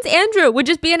sometimes Prince Andrew would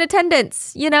just be in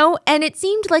attendance, you know? And it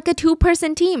seemed like a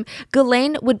two-person team.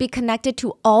 Ghislaine would be connected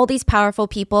to all these powerful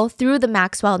people through the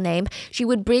Maxwell name. She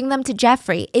would bring them to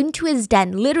Jeffrey into his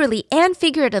den, literally and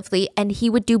figuratively, and he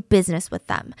would do business with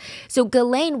them. So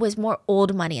Ghislaine was more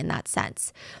old money in that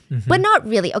sense. But not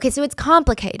really. Okay, so it's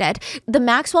complicated. The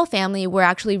Maxwell family were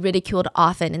actually ridiculed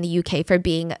often in the UK for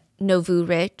being nouveau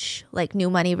rich, like new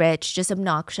money rich, just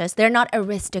obnoxious. They're not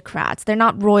aristocrats. They're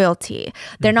not royalty.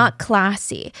 They're not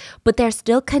classy, but they're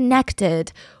still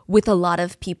connected with a lot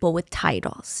of people with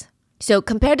titles. So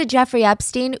compared to Jeffrey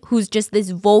Epstein, who's just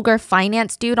this vulgar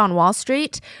finance dude on Wall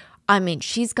Street, I mean,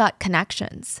 she's got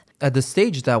connections. At the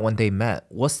stage that when they met,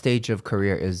 what stage of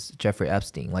career is Jeffrey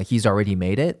Epstein? Like he's already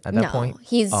made it at that point?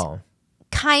 He's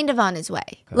kind of on his way.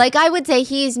 Okay. Like I would say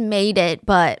he's made it,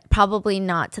 but probably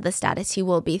not to the status he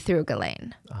will be through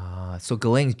Ghislaine. So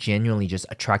Ghislaine's genuinely just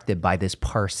attracted by this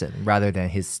person rather than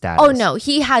his status. Oh no,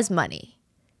 he has money.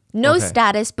 No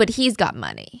status, but he's got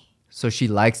money. So she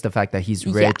likes the fact that he's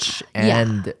rich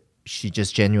and she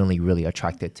just genuinely really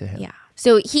attracted to him. Yeah.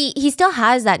 So he still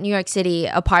has that New York City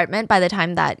apartment by the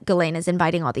time that Ghislaine is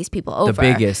inviting all these people over.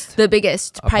 The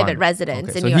biggest private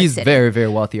residence in New York City. So he's very, very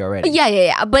wealthy already.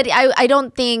 Yeah. But I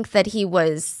don't think that he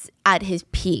was at his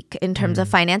peak in terms of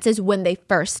finances when they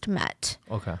first met.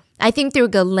 Okay. I think through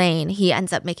Ghislaine, he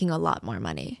ends up making a lot more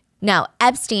money. Now,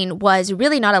 Epstein was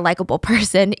really not a likable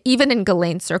person, even in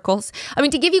Ghislaine's circles. I mean,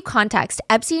 to give you context,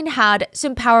 Epstein had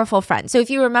some powerful friends. So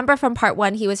if you remember from part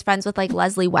one, he was friends with like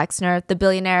Leslie Wexner, the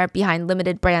billionaire behind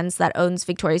Limited Brands that owns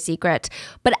Victoria's Secret.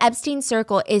 But Epstein's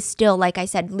circle is still, like I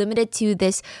said, limited to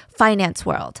this finance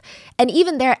world. And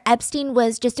even there, Epstein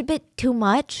was just a bit too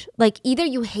much. Like either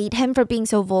you hate him for being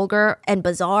so vulgar and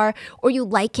bizarre, or you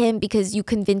like him because you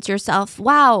convince yourself,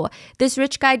 wow, this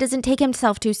rich guy doesn't take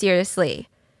himself too seriously.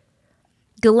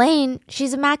 Ghislaine,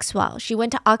 she's a Maxwell. She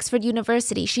went to Oxford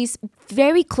University. She's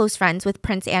very close friends with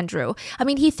Prince Andrew. I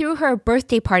mean, he threw her a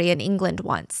birthday party in England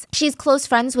once. She's close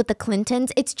friends with the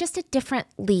Clintons. It's just a different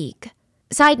league.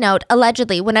 Side note,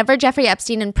 allegedly, whenever Jeffrey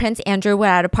Epstein and Prince Andrew were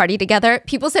at a party together,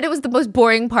 people said it was the most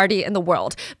boring party in the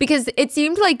world because it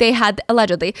seemed like they had,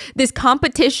 allegedly, this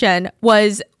competition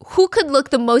was who could look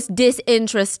the most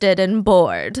disinterested and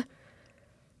bored.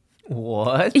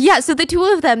 What? Yeah, so the two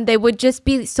of them, they would just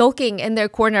be sulking in their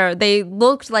corner. They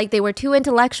looked like they were too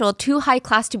intellectual, too high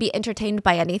class to be entertained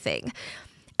by anything.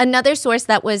 Another source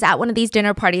that was at one of these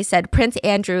dinner parties said Prince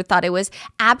Andrew thought it was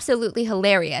absolutely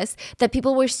hilarious that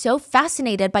people were so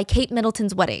fascinated by Kate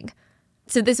Middleton's wedding.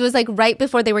 So this was like right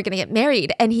before they were going to get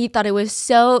married. And he thought it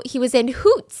was he was in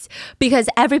hoots because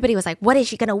everybody was like, what is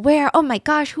she going to wear? Oh my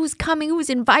gosh, who's coming? Who's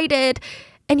invited?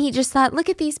 And he just thought, look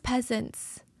at these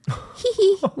peasants.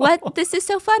 Hee what? This is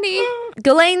so funny.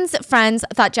 Ghislaine's friends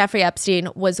thought Jeffrey Epstein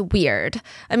was weird.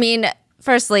 I mean,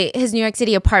 firstly, his New York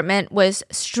City apartment was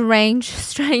strange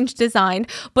design.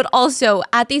 But also,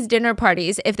 at these dinner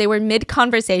parties, if they were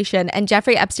mid-conversation and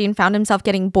Jeffrey Epstein found himself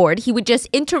getting bored, he would just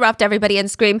interrupt everybody and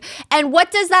scream, "And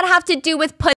what does that have to do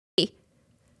with pussy?"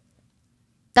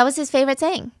 That was his favorite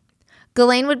saying.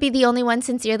 Ghislaine would be the only one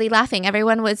sincerely laughing.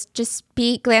 Everyone would just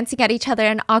be glancing at each other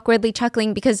and awkwardly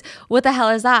chuckling because what the hell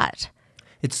is that?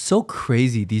 It's so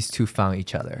crazy these two found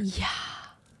each other. Yeah.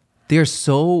 They're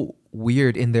so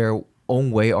weird in their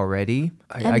own way already.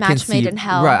 A match made in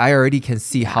hell. Right, I already can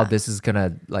see how this is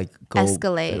gonna like go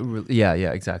escalate. Yeah,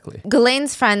 exactly.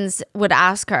 Ghislaine's friends would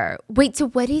ask her, wait, so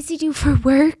what does he do for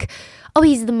work? Oh,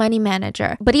 he's the money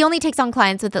manager. But he only takes on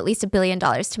clients with at least $1 billion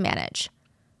to manage.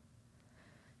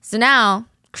 So now,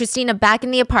 Christina, back in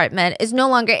the apartment, is no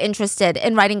longer interested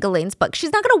in writing Ghislaine's book.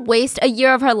 She's not going to waste a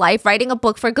year of her life writing a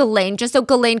book for Ghislaine just so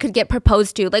Ghislaine could get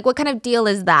proposed to. Like, what kind of deal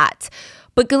is that?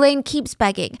 But Ghislaine keeps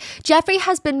begging. Jeffrey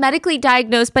has been medically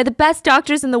diagnosed by the best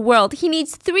doctors in the world. He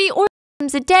needs 3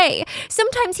 orgasms a day.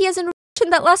 Sometimes he has an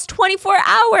erection that lasts 24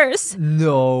 hours.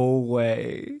 No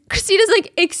way. Christina's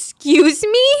like, excuse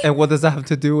me? And what does that have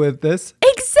to do with this?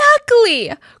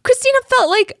 Exactly. Christina felt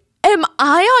like, am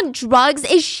I on drugs?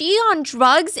 Is she on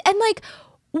drugs? And like,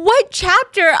 what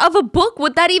chapter of a book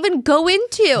would that even go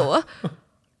into?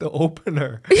 The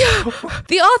opener. Yeah,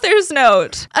 the author's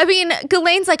note. I mean,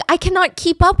 Ghislaine's like, I cannot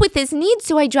keep up with his needs,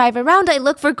 so I drive around. I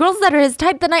look for girls that are his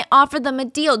type, then I offer them a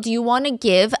deal. Do you want to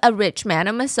give a rich man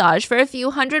a massage for a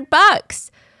few $100?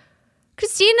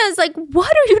 Christina's like,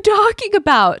 what are you talking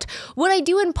about? What I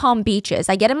do in Palm Beach is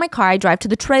I get in my car, I drive to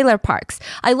the trailer parks.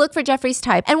 I look for Jeffrey's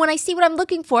type, and when I see what I'm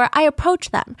looking for, I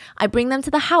approach them. I bring them to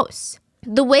the house.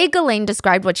 The way Ghislaine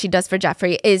described what she does for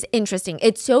Jeffrey is interesting.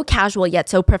 It's so casual yet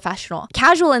so professional.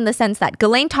 Casual in the sense that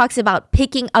Ghislaine talks about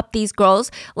picking up these girls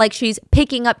like she's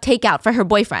picking up takeout for her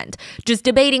boyfriend, just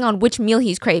debating on which meal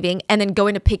he's craving and then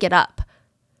going to pick it up.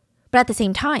 But at the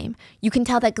same time, you can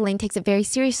tell that Ghislaine takes it very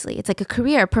seriously. It's like a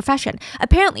career, a profession.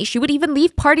 Apparently, she would even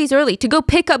leave parties early to go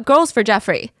pick up girls for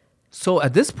Jeffrey. So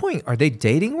at this point, are they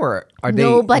dating or are they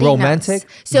Nobody romantic?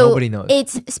 knows. So nobody knows.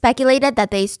 It's speculated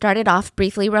that they started off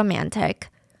briefly romantic.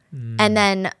 And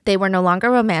then they were no longer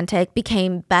romantic,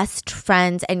 became best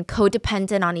friends and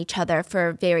codependent on each other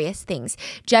for various things.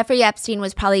 Jeffrey Epstein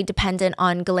was probably dependent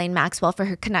on Ghislaine Maxwell for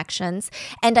her connections.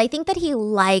 And I think that he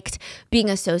liked being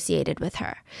associated with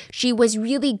her. She was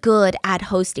really good at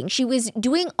hosting. She was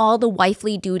doing all the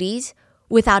wifely duties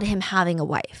without him having a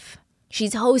wife.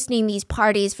 She's hosting these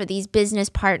parties for these business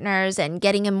partners and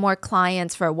getting him more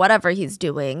clients for whatever he's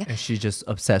doing. And she's just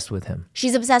obsessed with him.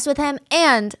 She's obsessed with him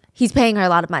and he's paying her a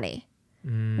lot of money.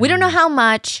 We don't know how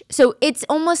much. So it's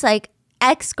almost like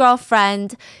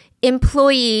ex-girlfriend,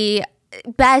 employee,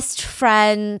 best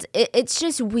friend. It's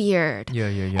just weird. Yeah.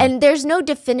 And there's no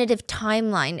definitive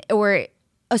timeline or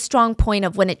a strong point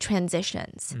of when it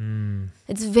transitions.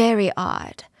 It's very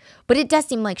odd. But it does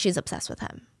seem like she's obsessed with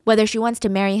him. Whether she wants to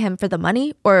marry him for the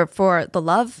money or for the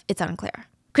love, it's unclear.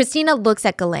 Christina looks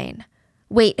at Ghislaine.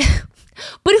 Wait,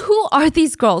 but who are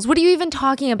these girls? What are you even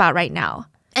talking about right now?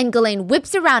 And Ghislaine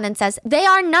whips around and says, they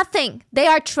are nothing. They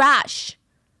are trash.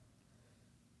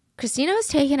 Christina was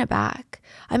taken aback.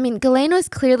 I mean, Ghislaine was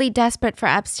clearly desperate for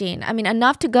Epstein. I mean,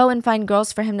 enough to go and find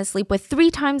girls for him to sleep with 3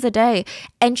 times a day.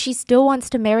 And she still wants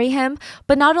to marry him.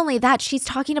 But not only that, she's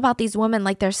talking about these women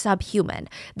like they're subhuman.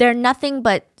 They're nothing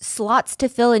but slots to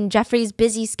fill in Jeffrey's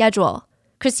busy schedule.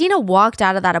 Christina walked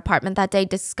out of that apartment that day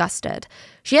disgusted.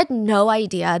 She had no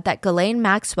idea that Ghislaine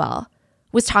Maxwell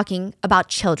was talking about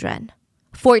children,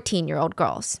 14-year-old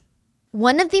girls.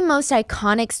 One of the most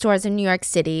iconic stores in New York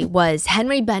City was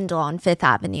Henry Bendel on Fifth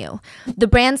Avenue. The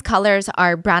brand's colors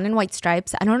are brown and white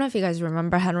stripes. I don't know if you guys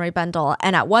remember Henry Bendel.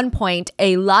 And at one point,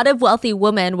 a lot of wealthy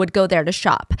women would go there to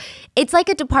shop. It's like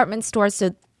a department store,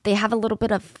 so they have a little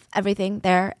bit of everything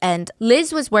there. And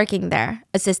Liz was working there,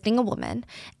 assisting a woman.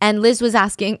 And Liz was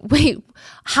asking, wait,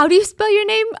 how do you spell your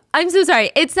name? I'm so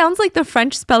sorry. It sounds like the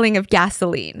French spelling of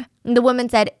gasoline. And the woman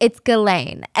said, it's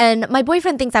Ghislaine. And my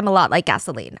boyfriend thinks I'm a lot like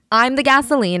gasoline. I'm the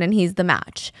gasoline and he's the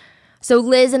match. So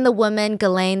Liz and the woman,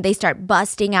 Ghislaine, they start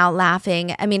busting out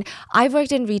laughing. I mean, I've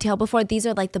worked in retail before. These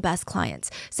are like the best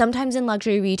clients. Sometimes in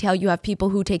luxury retail, you have people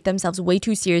who take themselves way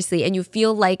too seriously and you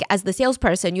feel like as the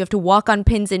salesperson, you have to walk on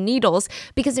pins and needles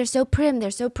because they're so prim,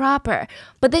 they're so proper.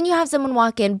 But then you have someone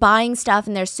walk in buying stuff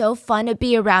and they're so fun to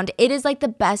be around. It is like the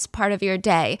best part of your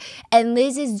day. And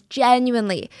Liz is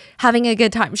genuinely having a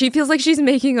good time. She feels like she's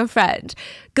making a friend.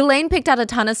 Ghislaine picked out a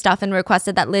ton of stuff and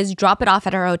requested that Liz drop it off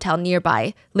at her hotel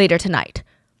nearby later tonight.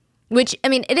 Which, I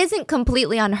mean, it isn't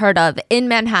completely unheard of in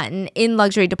Manhattan in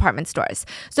luxury department stores.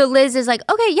 So Liz is like,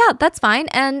 okay, yeah, that's fine.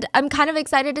 And I'm kind of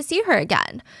excited to see her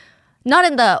again. Not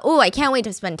in the, oh, I can't wait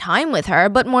to spend time with her,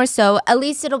 but more so, at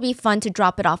least it'll be fun to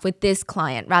drop it off with this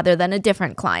client rather than a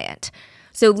different client.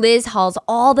 So Liz hauls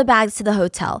all the bags to the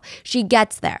hotel. She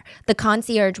gets there. The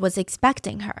concierge was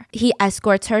expecting her. He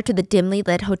escorts her to the dimly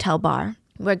lit hotel bar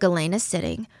where Ghislaine is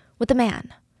sitting with a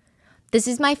man. This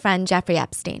is my friend, Jeffrey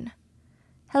Epstein.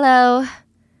 Hello.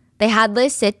 They had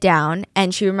Liz sit down,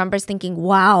 and she remembers thinking,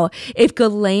 wow, if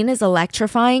Ghislaine is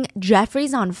electrifying,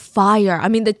 Jeffrey's on fire. I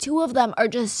mean, the two of them are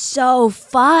just so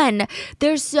fun.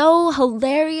 They're so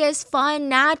hilarious, fun,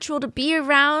 natural to be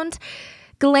around.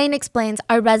 Ghislaine explains,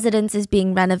 our residence is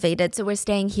being renovated, so we're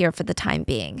staying here for the time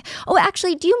being. Oh,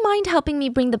 actually, do you mind helping me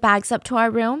bring the bags up to our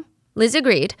room? Liz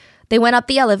agreed. They went up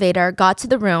the elevator, got to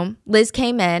the room. Liz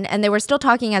came in, and they were still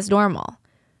talking as normal.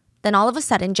 Then all of a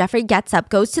sudden, Jeffrey gets up,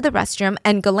 goes to the restroom,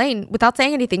 and Ghislaine, without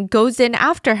saying anything, goes in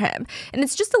after him. And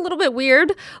it's just a little bit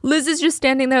weird. Liz is just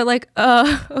standing there like,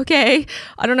 okay,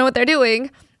 I don't know what they're doing.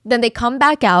 Then they come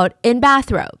back out in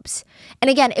bathrobes.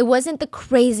 And again, it wasn't the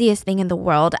craziest thing in the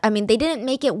world. I mean, they didn't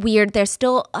make it weird. They're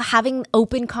still having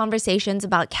open conversations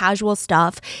about casual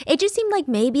stuff. It just seemed like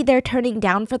maybe they're turning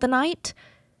down for the night.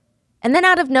 And then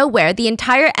out of nowhere, the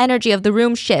entire energy of the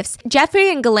room shifts. Jeffrey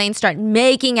and Ghislaine start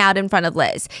making out in front of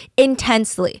Liz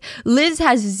intensely. Liz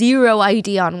has zero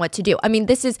idea on what to do. I mean,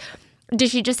 does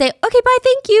she just say, okay, bye,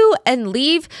 thank you, and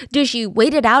leave? Does she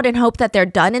wait it out and hope that they're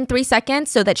done in 3 seconds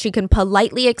so that she can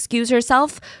politely excuse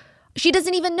herself? She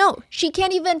doesn't even know. She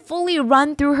can't even fully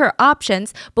run through her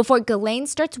options before Ghislaine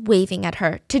starts waving at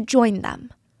her to join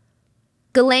them.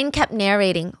 Ghislaine kept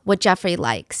narrating what Jeffrey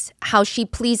likes, how she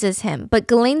pleases him, but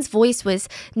Ghislaine's voice was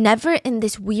never in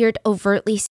this weird,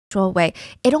 overtly way.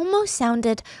 It almost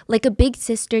sounded like a big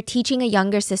sister teaching a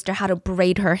younger sister how to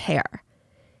braid her hair.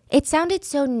 It sounded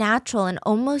so natural and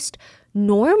almost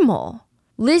normal.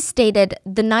 Liz stated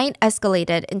the night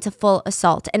escalated into full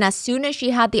assault, and as soon as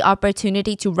she had the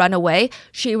opportunity to run away,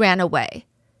 she ran away.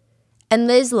 And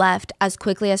Liz left as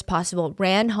quickly as possible,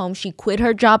 ran home. She quit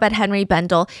her job at Henry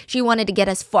Bendel. She wanted to get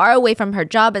as far away from her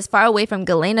job, as far away from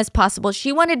Ghislaine as possible.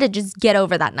 She wanted to just get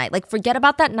over that night, like forget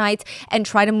about that night and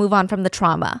try to move on from the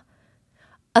trauma.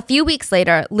 A few weeks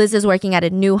later, Liz is working at a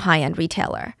new high-end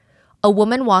retailer. A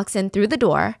woman walks in through the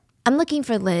door. I'm looking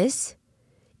for Liz.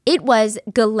 It was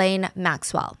Ghislaine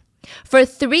Maxwell. For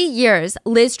 3 years,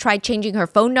 Liz tried changing her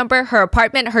phone number, her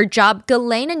apartment, her job.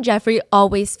 Ghislaine and Jeffrey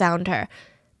always found her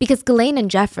because Ghislaine and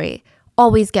Jeffrey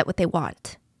always get what they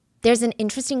want. There's an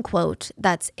interesting quote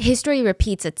that's history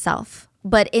repeats itself,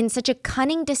 but in such a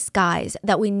cunning disguise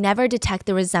that we never detect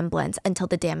the resemblance until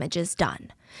the damage is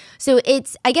done. So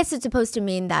I guess it's supposed to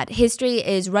mean that history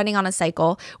is running on a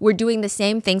cycle. We're doing the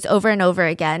same things over and over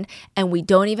again, and we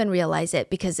don't even realize it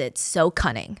because it's so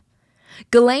cunning.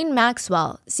 Ghislaine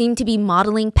Maxwell seemed to be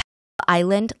modeling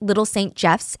Island, Little St.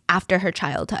 Jeff's, after her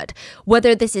childhood.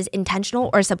 Whether this is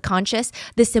intentional or subconscious,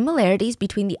 the similarities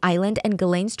between the island and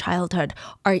Ghislaine's childhood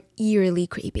are eerily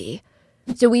creepy.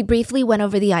 So we briefly went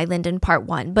over the island in part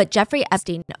 1, but Jeffrey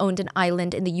Epstein owned an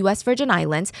island in the US Virgin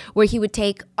Islands where he would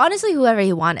take, honestly, whoever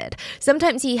he wanted.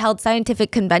 Sometimes he held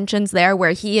scientific conventions there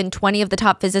where he and 20 of the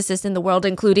top physicists in the world,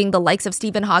 including the likes of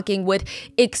Stephen Hawking, would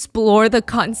explore the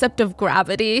concept of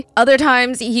gravity. Other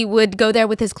times he would go there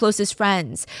with his closest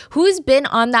friends. Who's been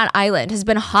on that island has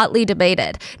been hotly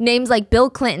debated. Names like Bill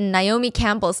Clinton, Naomi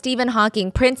Campbell, Stephen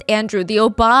Hawking, Prince Andrew, the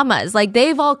Obamas, like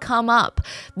they've all come up.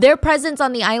 Their presence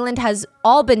on the island has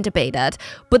all been debated,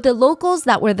 but the locals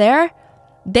that were there,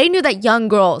 they knew that young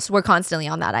girls were constantly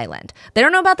on that island. They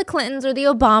don't know about the Clintons or the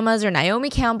Obamas or Naomi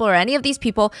Campbell or any of these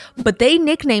people, but they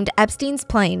nicknamed Epstein's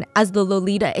plane as the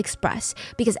Lolita Express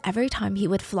because every time he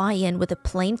would fly in with a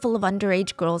plane full of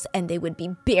underage girls and they would be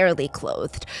barely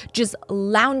clothed, just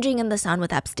lounging in the sun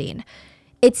with Epstein.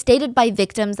 It's stated by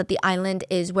victims that the island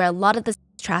is where a lot of the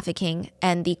trafficking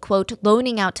and the, quote,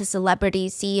 loaning out to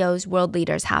celebrities, CEOs, world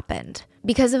leaders happened.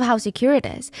 Because of how secure it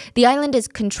is, the island is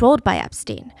controlled by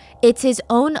Epstein. It's his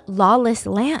own lawless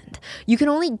land. You can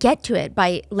only get to it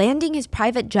by landing his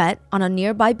private jet on a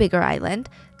nearby bigger island,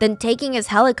 then taking his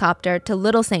helicopter to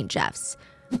Little St. Jeff's.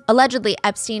 Allegedly,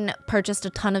 Epstein purchased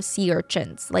a ton of sea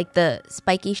urchins, like the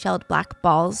spiky-shelled black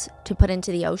balls, to put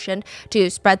into the ocean to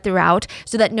spread throughout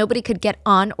so that nobody could get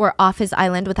on or off his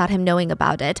island without him knowing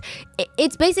about it.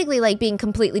 It's basically like being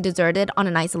completely deserted on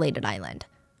an isolated island.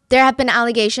 There have been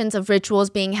allegations of rituals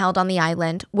being held on the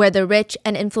island where the rich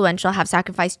and influential have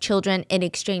sacrificed children in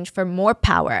exchange for more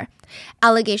power.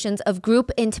 Allegations of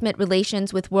group intimate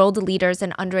relations with world leaders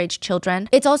and underage children.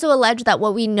 It's also alleged that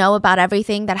what we know about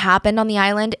everything that happened on the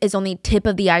island is only tip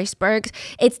of the iceberg.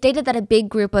 It's stated that a big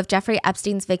group of Jeffrey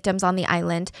Epstein's victims on the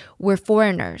island were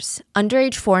foreigners,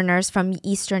 underage foreigners from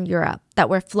Eastern Europe that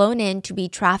were flown in to be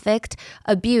trafficked,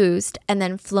 abused, and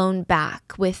then flown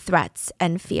back with threats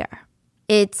and fear.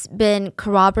 It's been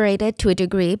corroborated to a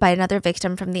degree by another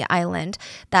victim from the island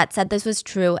that said this was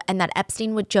true and that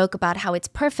Epstein would joke about how it's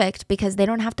perfect because they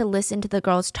don't have to listen to the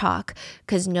girls talk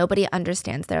because nobody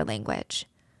understands their language.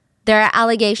 There are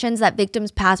allegations that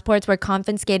victims' passports were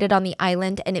confiscated on the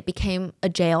island and it became a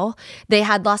jail. They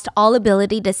had lost all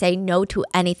ability to say no to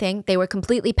anything. They were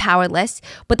completely powerless.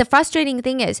 But the frustrating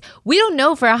thing is, we don't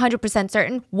know for 100%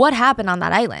 certain what happened on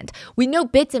that island. We know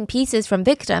bits and pieces from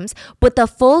victims, but the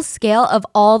full scale of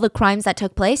all the crimes that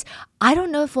took place, I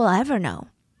don't know if we'll ever know.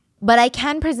 But I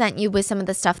can present you with some of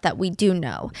the stuff that we do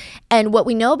know. And what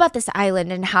we know about this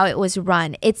island and how it was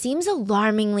run, it seems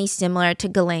alarmingly similar to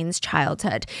Ghislaine's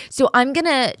childhood. So I'm going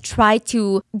to try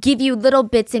to give you little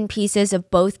bits and pieces of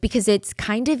both because it's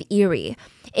kind of eerie.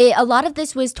 A lot of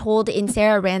this was told in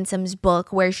Sarah Ransom's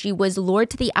book where she was lured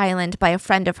to the island by a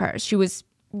friend of hers. She was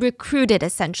recruited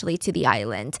essentially to the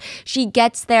island. She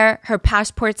gets there, her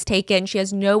passport's taken, she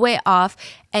has no way off,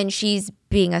 and she's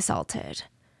being assaulted.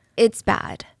 It's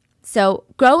bad. So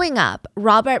growing up,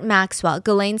 Robert Maxwell,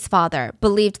 Ghislaine's father,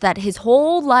 believed that his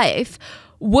whole life,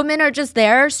 women are just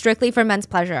there strictly for men's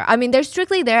pleasure. I mean, they're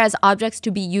strictly there as objects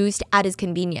to be used at his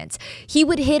convenience. He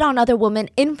would hit on other women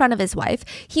in front of his wife.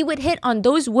 He would hit on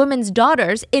those women's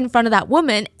daughters in front of that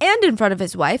woman and in front of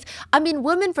his wife. I mean,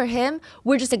 women for him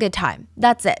were just a good time.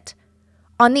 That's it.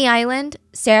 On the island,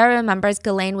 Sarah remembers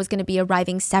Ghislaine was going to be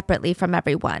arriving separately from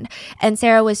everyone. And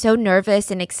Sarah was so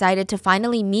nervous and excited to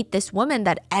finally meet this woman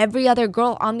that every other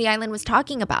girl on the island was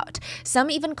talking about. Some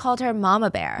even called her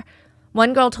Mama Bear.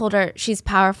 One girl told her she's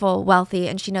powerful, wealthy,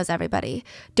 and she knows everybody.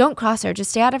 Don't cross her,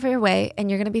 just stay out of her way and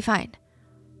you're gonna be fine.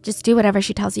 Just do whatever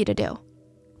she tells you to do.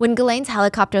 When Ghislaine's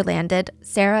helicopter landed,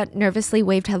 Sarah nervously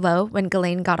waved hello when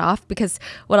Ghislaine got off because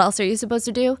what else are you supposed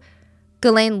to do?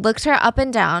 Ghislaine looked her up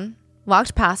and down,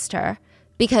 walked past her,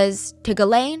 because to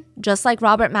Ghislaine, just like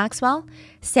Robert Maxwell,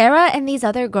 Sarah and these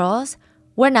other girls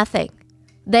were nothing.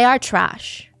 They are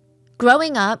trash.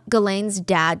 Growing up, Ghislaine's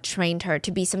dad trained her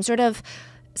to be some sort of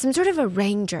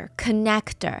arranger,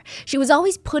 connector. She was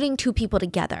always putting two people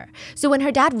together. So when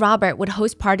her dad Robert would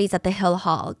host parties at the Hill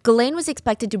Hall, Ghislaine was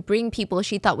expected to bring people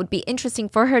she thought would be interesting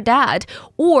for her dad,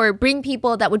 or bring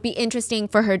people that would be interesting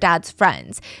for her dad's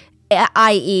friends,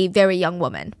 i.e. very young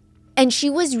women. And she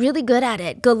was really good at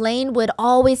it. Ghislaine would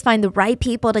always find the right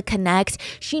people to connect.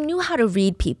 She knew how to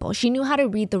read people. She knew how to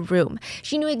read the room.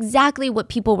 She knew exactly what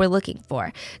people were looking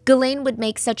for. Ghislaine would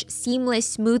make such seamless,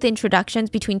 smooth introductions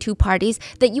between two parties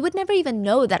that you would never even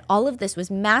know that all of this was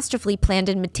masterfully planned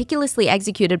and meticulously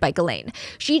executed by Ghislaine.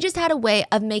 She just had a way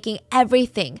of making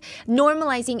everything,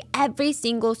 normalizing every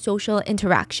single social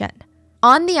interaction.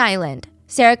 On the island,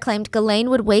 Sarah claimed Ghislaine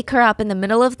would wake her up in the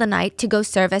middle of the night to go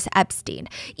service Epstein.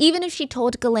 Even if she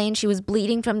told Ghislaine she was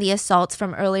bleeding from the assaults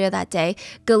from earlier that day,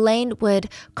 Ghislaine would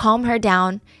calm her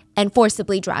down and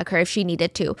forcibly drag her if she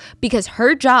needed to, because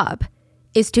her job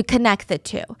is to connect the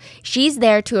two. She's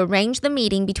there to arrange the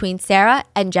meeting between Sarah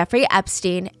and Jeffrey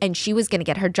Epstein, and she was going to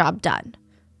get her job done.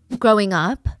 Growing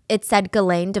up, it said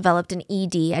Ghislaine developed an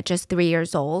ED at just 3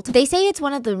 years old. They say it's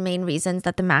one of the main reasons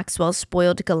that the Maxwells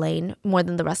spoiled Ghislaine more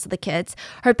than the rest of the kids.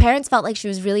 Her parents felt like she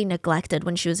was really neglected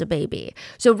when she was a baby.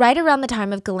 So right around the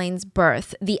time of Ghislaine's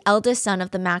birth, the eldest son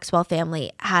of the Maxwell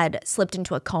family had slipped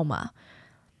into a coma.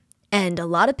 And a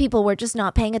lot of people were just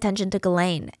not paying attention to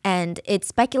Ghislaine. And it's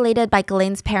speculated by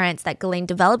Ghislaine's parents that Ghislaine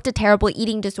developed a terrible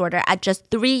eating disorder at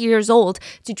just 3 years old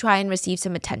to try and receive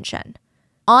some attention.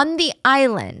 On the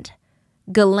island,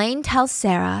 Ghislaine tells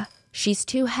Sarah she's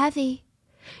too heavy.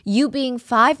 You being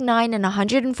 5'9" and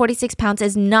 146 pounds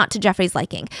is not to Jeffrey's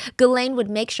liking. Ghislaine would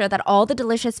make sure that all the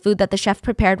delicious food that the chef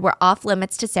prepared were off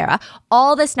limits to Sarah.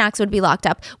 All the snacks would be locked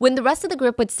up. When the rest of the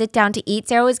group would sit down to eat,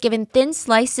 Sarah was given thin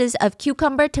slices of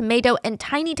cucumber, tomato, and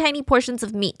tiny, tiny portions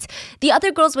of meat. The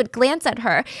other girls would glance at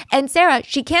her, and Sarah,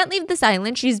 she can't leave this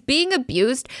island. She's being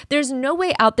abused. There's no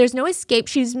way out. There's no escape.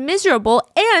 She's miserable,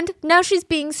 and now she's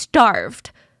being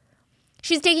starved.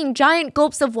 She's taking giant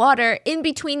gulps of water in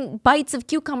between bites of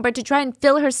cucumber to try and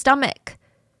fill her stomach.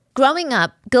 Growing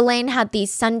up, Ghislaine had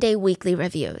these Sunday weekly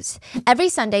reviews. Every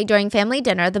Sunday during family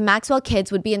dinner, the Maxwell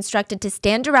kids would be instructed to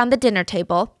stand around the dinner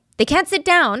table. They can't sit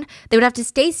down. They would have to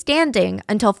stay standing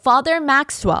until Father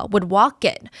Maxwell would walk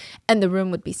in, and the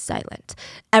room would be silent.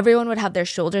 Everyone would have their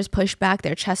shoulders pushed back,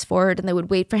 their chest forward, and they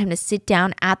would wait for him to sit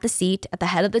down at the seat at the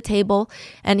head of the table,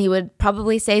 and he would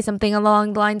probably say something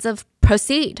along the lines of,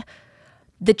 "Proceed."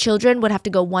 The children would have to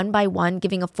go one by one,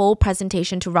 giving a full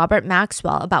presentation to Robert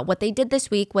Maxwell about what they did this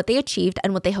week, what they achieved,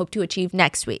 and what they hope to achieve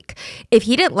next week. If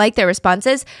he didn't like their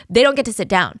responses, they don't get to sit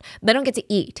down. They don't get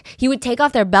to eat. He would take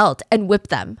off their belt and whip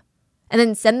them, and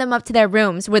then send them up to their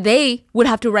rooms where they would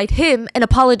have to write him an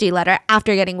apology letter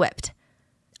after getting whipped.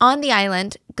 On the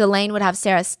island, Ghislaine would have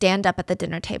Sarah stand up at the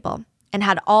dinner table and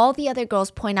had all the other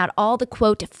girls point out all the,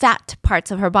 quote, fat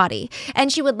parts of her body. And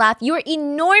she would laugh, "You're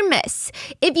enormous.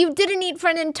 If you didn't eat for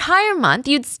an entire month,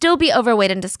 you'd still be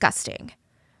overweight and disgusting."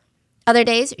 Other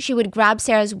days, she would grab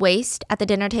Sarah's waist at the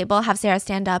dinner table, have Sarah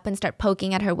stand up and start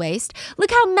poking at her waist.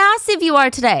 "Look how massive you are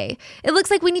today. It looks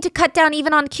like we need to cut down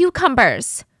even on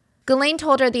cucumbers." Ghislaine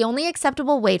told her the only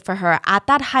acceptable weight for her at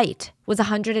that height was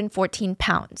 114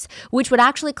 pounds, which would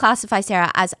actually classify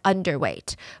Sarah as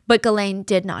underweight, but Ghislaine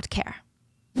did not care.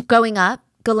 Growing up,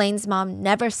 Ghislaine's mom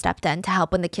never stepped in to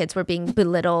help when the kids were being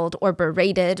belittled or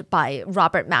berated by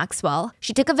Robert Maxwell.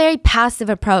 She took a very passive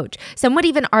approach. Some would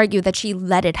even argue that she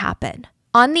let it happen.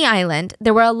 On the island,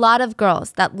 there were a lot of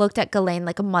girls that looked at Ghislaine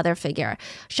like a mother figure.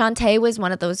 Shantae was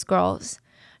one of those girls.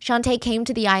 Shantae came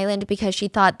to the island because she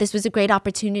thought this was a great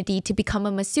opportunity to become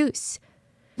a masseuse.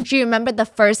 She remembered the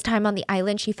first time on the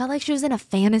island, she felt like she was in a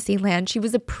fantasy land. She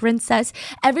was a princess.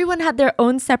 Everyone had their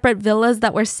own separate villas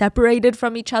that were separated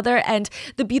from each other, and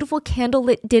the beautiful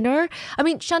candlelit dinner. I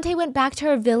mean, Shantae went back to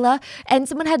her villa and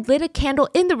someone had lit a candle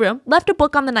in the room, left a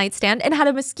book on the nightstand, and had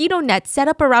a mosquito net set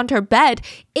up around her bed.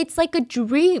 It's like a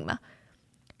dream.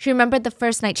 She remembered the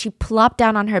first night she plopped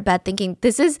down on her bed thinking,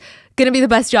 this is going to be the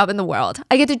best job in the world.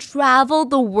 I get to travel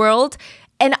the world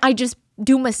and I just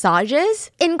do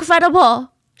massages.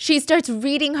 Incredible. She starts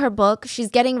reading her book. She's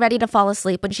getting ready to fall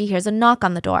asleep when she hears a knock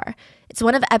on the door. It's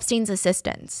one of Epstein's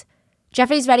assistants.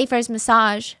 "Jeffrey's ready for his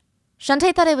massage."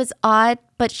 Shantae thought it was odd,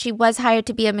 but she was hired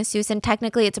to be a masseuse, and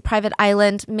technically it's a private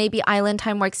island. Maybe island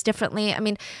time works differently. I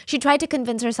mean, she tried to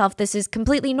convince herself this is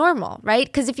completely normal, right?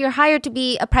 Because if you're hired to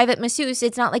be a private masseuse,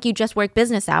 it's not like you just work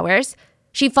business hours.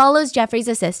 She follows Jeffrey's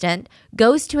assistant,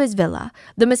 goes to his villa.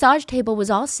 The massage table was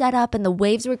all set up and the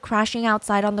waves were crashing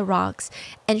outside on the rocks.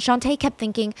 And Shantae kept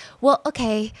thinking, well,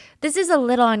 okay, this is a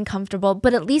little uncomfortable,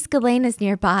 but at least Ghislaine is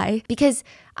nearby. Because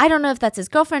I don't know if that's his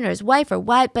girlfriend or his wife or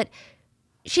what, but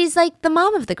she's like the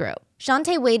mom of the group.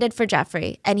 Shantae waited for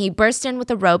Jeffrey, and he burst in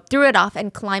with a rope, threw it off,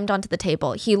 and climbed onto the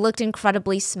table. He looked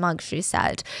incredibly smug, she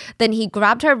said. Then he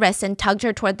grabbed her wrists and tugged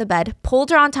her toward the bed, pulled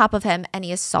her on top of him, and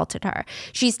he assaulted her.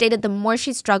 She stated the more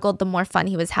she struggled, the more fun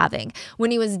he was having.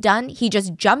 When he was done, he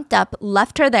just jumped up,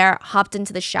 left her there, hopped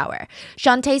into the shower.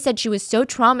 Shantae said she was so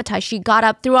traumatized, she got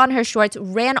up, threw on her shorts,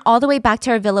 ran all the way back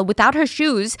to her villa without her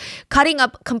shoes, cutting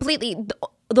up completely.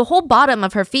 The whole bottom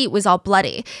of her feet was all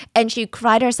bloody, and she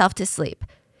cried herself to sleep.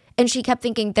 And she kept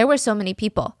thinking there were so many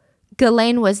people.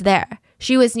 Ghislaine was there.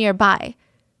 She was nearby.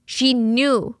 She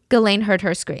knew Ghislaine heard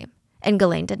her scream, and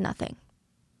Ghislaine did nothing.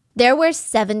 There were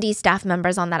 70 staff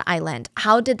members on that island.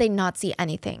 How did they not see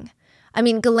anything? I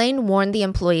mean, Ghislaine warned the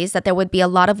employees that there would be a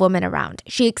lot of women around.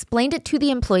 She explained it to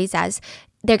the employees as,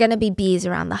 they're going to be bees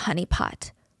around the honey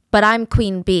pot. But I'm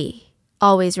queen bee.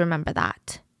 Always remember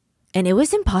that. And it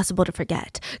was impossible to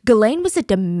forget. Ghislaine was a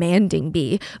demanding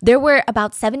bee. There were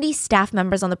about 70 staff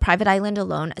members on the private island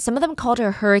alone. Some of them called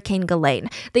her Hurricane Ghislaine.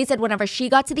 They said whenever she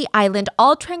got to the island,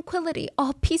 all tranquility,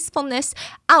 all peacefulness,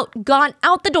 gone,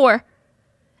 out the door.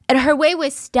 And her way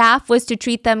with staff was to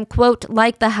treat them, quote,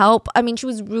 like the help. I mean, she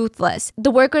was ruthless. The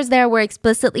workers there were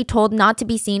explicitly told not to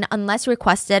be seen unless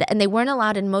requested, and they weren't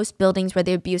allowed in most buildings where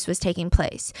the abuse was taking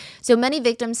place. So many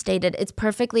victims stated it's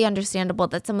perfectly understandable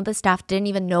that some of the staff didn't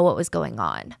even know what was going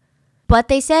on. But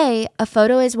they say a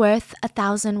photo is worth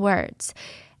 1,000 words.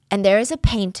 And there is a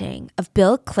painting of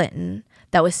Bill Clinton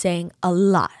that was saying a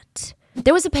lot.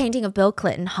 There was a painting of Bill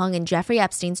Clinton hung in Jeffrey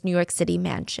Epstein's New York City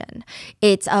mansion.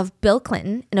 It's of Bill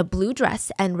Clinton in a blue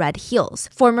dress and red heels.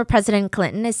 Former President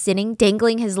Clinton is sitting,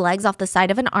 dangling his legs off the side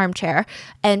of an armchair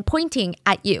and pointing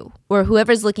at you or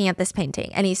whoever's looking at this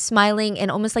painting. And he's smiling in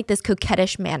almost like this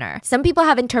coquettish manner. Some people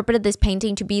have interpreted this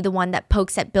painting to be the one that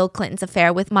pokes at Bill Clinton's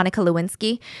affair with Monica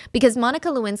Lewinsky, because Monica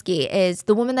Lewinsky is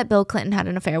the woman that Bill Clinton had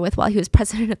an affair with while he was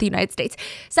president of the United States.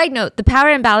 Side note, the power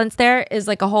imbalance there is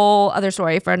like a whole other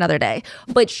story for another day.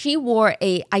 But she wore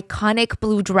a iconic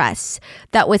blue dress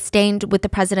that was stained with the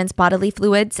president's bodily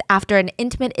fluids after an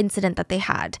intimate incident that they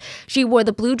had. She wore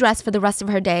the blue dress for the rest of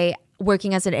her day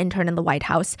working as an intern in the White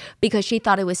House because she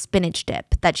thought it was spinach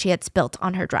dip that she had spilt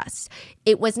on her dress.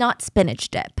 It was not spinach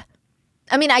dip.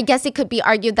 I mean, I guess it could be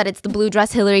argued that it's the blue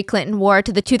dress Hillary Clinton wore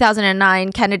to the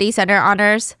 2009 Kennedy Center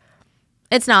honors.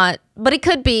 It's not, but it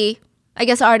could be. I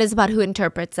guess art is about who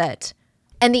interprets it.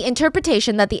 And the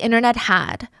interpretation that the internet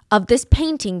had of this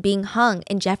painting being hung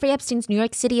in Jeffrey Epstein's New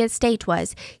York City estate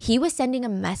was he was sending a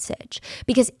message.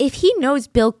 Because if he knows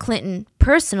Bill Clinton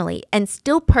personally and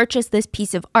still purchased this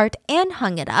piece of art and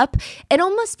hung it up, it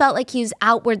almost felt like he was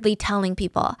outwardly telling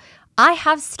people, I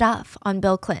have stuff on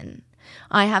Bill Clinton.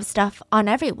 I have stuff on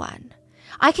everyone.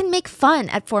 I can make fun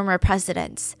at former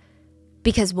presidents.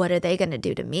 Because what are they going to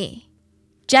do to me?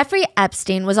 Jeffrey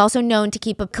Epstein was also known to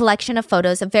keep a collection of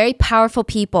photos of very powerful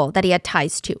people that he had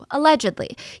ties to,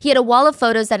 allegedly. He had a wall of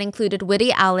photos that included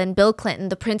Woody Allen, Bill Clinton,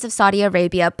 the Prince of Saudi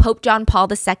Arabia, Pope John Paul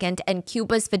II, and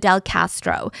Cuba's Fidel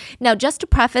Castro. Now, just to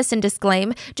preface and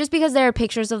disclaim, just because there are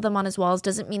pictures of them on his walls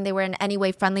doesn't mean they were in any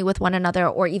way friendly with one another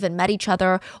or even met each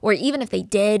other, or even if they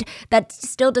did, that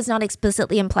still does not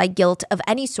explicitly imply guilt of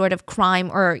any sort of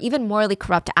crime or even morally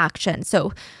corrupt action.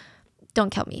 So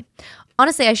don't kill me.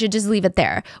 Honestly, I should just leave it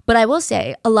there. But I will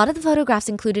say, a lot of the photographs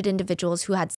included individuals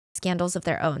who had scandals of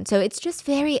their own. So it's just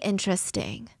very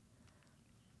interesting.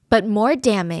 But more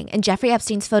damning in Jeffrey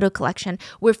Epstein's photo collection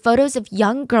were photos of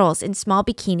young girls in small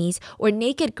bikinis or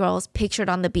naked girls pictured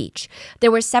on the beach. There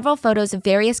were several photos of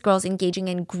various girls engaging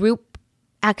in group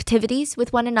activities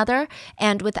with one another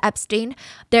and with Epstein.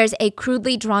 There's a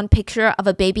crudely drawn picture of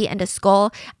a baby and a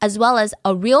skull, as well as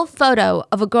a real photo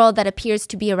of a girl that appears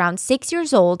to be around 6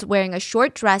 years old wearing a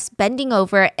short dress, bending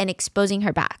over and exposing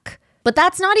her back. But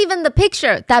that's not even the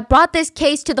picture that brought this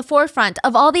case to the forefront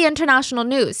of all the international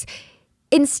news.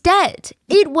 Instead,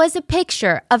 it was a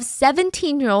picture of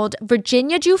 17-year-old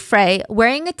Virginia Giuffre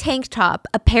wearing a tank top,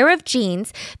 a pair of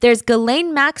jeans. There's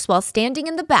Ghislaine Maxwell standing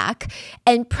in the back,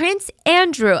 and Prince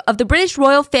Andrew of the British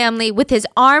royal family with his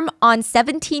arm on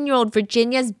 17-year-old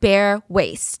Virginia's bare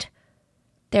waist.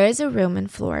 There is a room in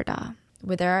Florida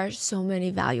where there are so many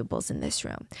valuables in this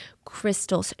room.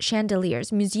 crystals,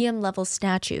 chandeliers, museum-level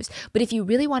statues. But if you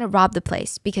really want to rob the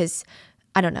place because,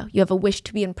 I don't know, you have a wish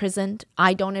to be imprisoned,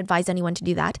 I don't advise anyone to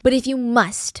do that. But if you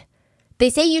must, they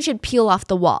say you should peel off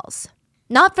the walls.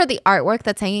 Not for the artwork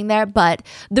that's hanging there, but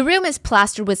the room is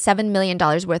plastered with $7 million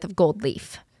worth of gold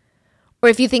leaf. Or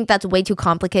if you think that's way too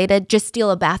complicated, just steal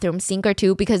a bathroom sink or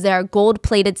two because there are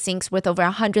gold-plated sinks worth over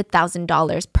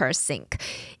 $100,000 per sink.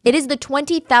 It is the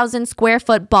 20,000 square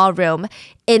foot ballroom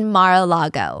in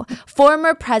Mar-a-Lago,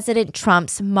 former President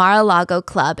Trump's Mar-a-Lago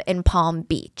club in Palm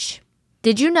Beach.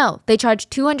 Did you know they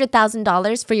charge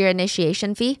 $200,000 for your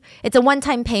initiation fee? It's a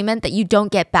one-time payment that you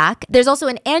don't get back. There's also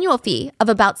an annual fee of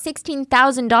about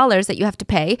 $16,000 that you have to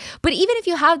pay. But even if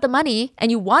you have the money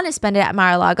and you want to spend it at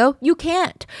Mar-a-Lago, you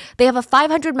can't. They have a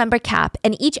 500-member cap,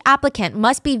 and each applicant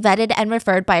must be vetted and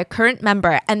referred by a current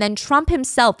member, and then Trump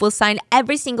himself will sign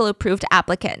every single approved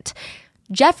applicant.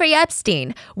 Jeffrey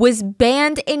Epstein was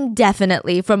banned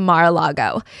indefinitely from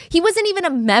Mar-a-Lago. He wasn't even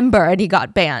a member and he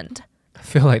got banned. I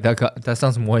feel like that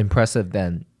sounds more impressive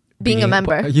than being a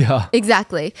member. Yeah.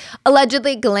 Exactly.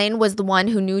 Allegedly, Ghislaine was the one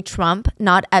who knew Trump,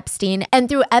 not Epstein. And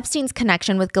through Epstein's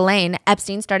connection with Ghislaine,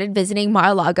 Epstein started visiting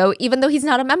Mar-a-Lago, even though he's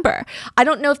not a member. I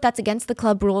don't know if that's against the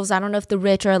club rules. I don't know if the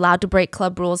rich are allowed to break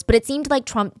club rules, but it seemed like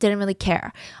Trump didn't really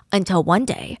care. Until one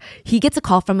day, he gets a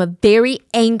call from a very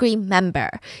angry member.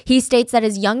 He states that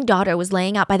his young daughter was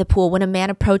laying out by the pool when a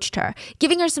man approached her,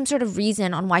 giving her some sort of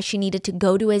reason on why she needed to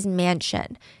go to his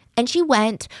mansion. And she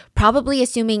went, probably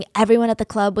assuming everyone at the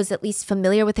club was at least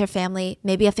familiar with her family,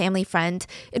 maybe a family friend.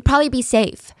 It'd probably be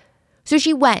safe. So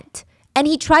she went, and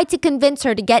he tried to convince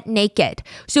her to get naked.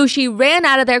 So she ran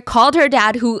out of there, called her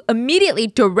dad, who immediately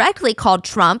directly called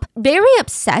Trump, very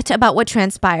upset about what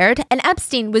transpired, and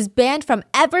Epstein was banned from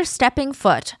ever stepping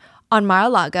foot on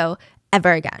Mar-a-Lago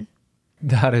ever again.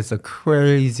 That is a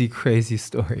crazy, crazy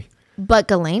story. But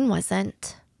Ghislaine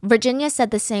wasn't. Virginia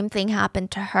said the same thing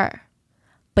happened to her.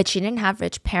 But she didn't have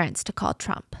rich parents to call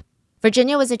Trump.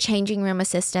 Virginia was a changing room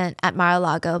assistant at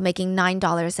Mar-a-Lago, making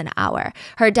 $9 an hour.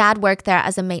 Her dad worked there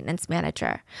as a maintenance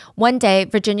manager. One day,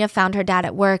 Virginia found her dad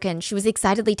at work, and she was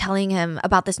excitedly telling him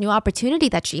about this new opportunity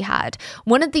that she had.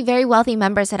 One of the very wealthy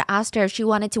members had asked her if she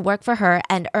wanted to work for her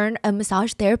and earn a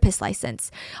massage therapist license.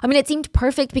 I mean, it seemed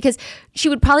perfect because she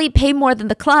would probably pay more than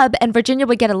the club, and Virginia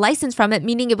would get a license from it,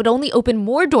 meaning it would only open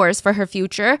more doors for her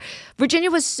future. Virginia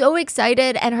was so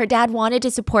excited, and her dad wanted to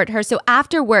support her, so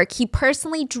after work, he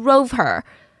personally drove her.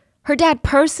 Her dad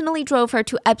personally drove her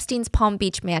to Epstein's Palm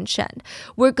Beach mansion,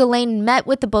 where Ghislaine met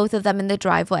with the both of them in the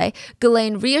driveway.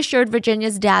 Ghislaine reassured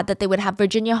Virginia's dad that they would have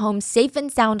Virginia home safe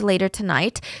and sound later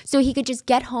tonight, so he could just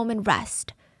get home and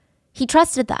rest. He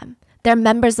trusted them. They're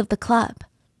members of the club.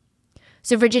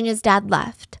 So Virginia's dad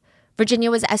left.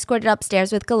 Virginia was escorted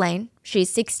upstairs with Ghislaine.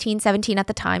 She's 16, 17 at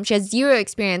the time. She has zero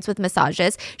experience with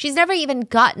massages. She's never even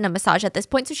gotten a massage at this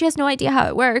point, so she has no idea how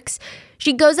it works.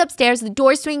 She goes upstairs, the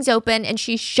door swings open, and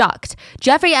she's shocked.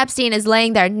 Jeffrey Epstein is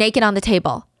laying there naked on the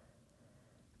table.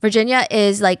 Virginia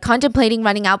is contemplating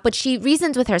running out, but she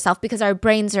reasons with herself, because our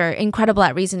brains are incredible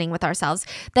at reasoning with ourselves,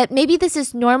 that maybe this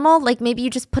is normal, maybe you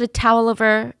just put a towel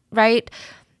over, right?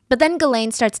 But then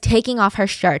Ghislaine starts taking off her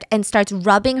shirt and starts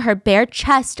rubbing her bare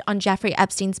chest on Jeffrey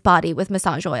Epstein's body with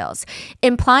massage oils,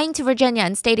 implying to Virginia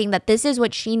and stating that this is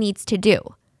what she needs to do.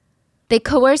 They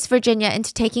coerced Virginia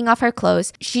into taking off her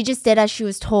clothes. She just did as she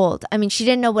was told. I mean, she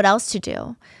didn't know what else to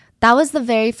do. That was the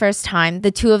very first time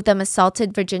the two of them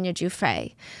assaulted Virginia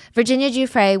Giuffre. Virginia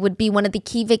Giuffre would be one of the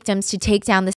key victims to take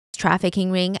down the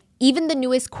trafficking ring. Even the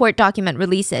newest court document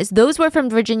releases, those were from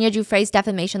Virginia Giuffre's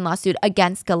defamation lawsuit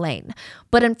against Ghislaine.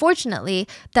 But unfortunately,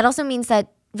 that also means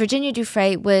that Virginia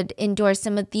Giuffre would endure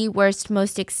some of the worst,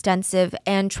 most extensive,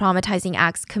 and traumatizing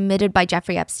acts committed by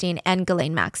Jeffrey Epstein and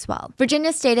Ghislaine Maxwell.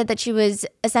 Virginia stated that she was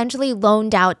essentially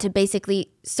loaned out to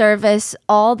basically service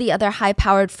all the other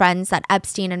high-powered friends that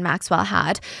Epstein and Maxwell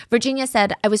had. Virginia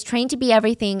said, "I was trained to be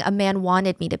everything a man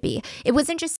wanted me to be. It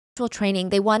wasn't just sexual training.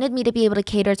 They wanted me to be able to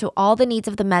cater to all the needs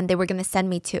of the men they were going to send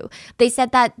me to. They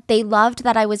said that they loved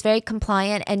that I was very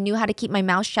compliant and knew how to keep my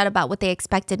mouth shut about what they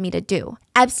expected me to do."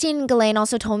 Epstein and Ghislaine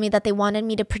also told me that they wanted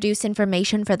me to produce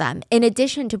information for them, in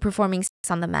addition to performing sex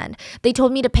on the men. They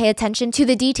told me to pay attention to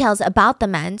the details about the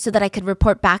men so that I could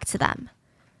report back to them.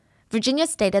 Virginia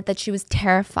stated that she was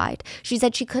terrified. She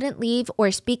said she couldn't leave or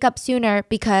speak up sooner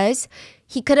because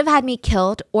he could have had me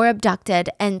killed or abducted,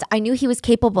 and I knew he was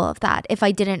capable of that if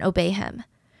I didn't obey him.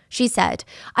 She said,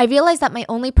 "I realized that my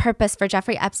only purpose for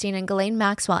Jeffrey Epstein and Ghislaine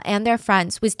Maxwell and their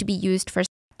friends was to be used for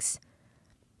sex."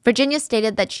 Virginia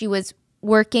stated that she was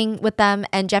working with them,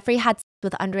 and Jeffrey had sex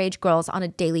with underage girls on a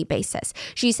daily basis.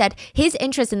 She said his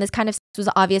interest in this kind of sex was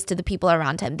obvious to the people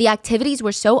around him. The activities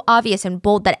were so obvious and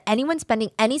bold that anyone spending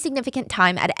any significant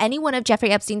time at any one of Jeffrey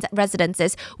Epstein's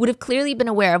residences would have clearly been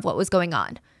aware of what was going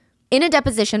on. In a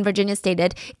deposition, Virginia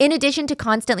stated, in addition to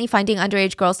constantly finding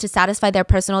underage girls to satisfy their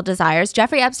personal desires,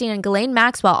 Jeffrey Epstein and Ghislaine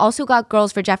Maxwell also got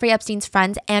girls for Jeffrey Epstein's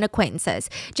friends and acquaintances.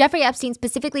 Jeffrey Epstein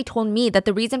specifically told me that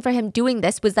the reason for him doing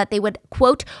this was that they would,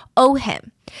 quote, owe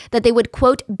him, that they would,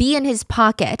 quote, be in his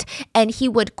pocket, and he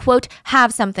would, quote,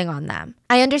 have something on them.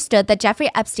 I understood that Jeffrey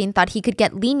Epstein thought he could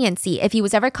get leniency if he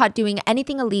was ever caught doing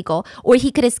anything illegal, or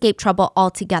he could escape trouble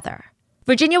altogether.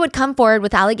 Virginia would come forward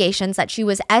with allegations that she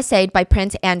was essayed by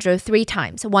Prince Andrew 3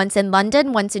 times, once in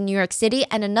London, once in New York City,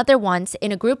 and another once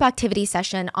in a group activity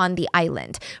session on the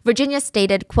island. Virginia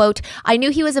stated, quote, I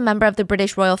knew he was a member of the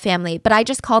British royal family, but I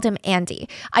just called him Andy.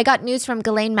 I got news from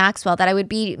Ghislaine Maxwell that I would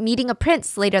be meeting a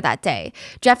prince later that day.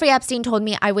 Jeffrey Epstein told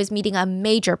me I was meeting a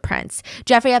major prince.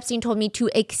 Jeffrey Epstein told me to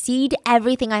exceed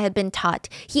everything I had been taught.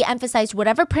 He emphasized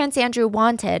whatever Prince Andrew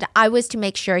wanted, I was to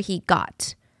make sure he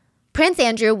got. Prince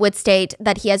Andrew would state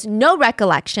that he has no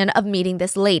recollection of meeting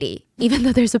this lady, even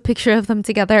though there's a picture of them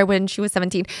together when she was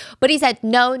 17. But he said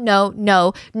no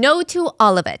to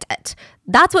all of it.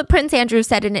 That's what Prince Andrew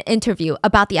said in an interview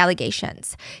about the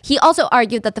allegations. He also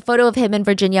argued that the photo of him and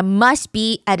Virginia must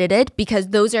be edited because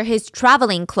those are his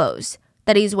traveling clothes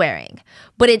that he's wearing.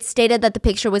 But it's stated that the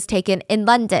picture was taken in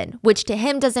London, which to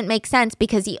him doesn't make sense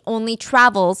because he only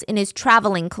travels in his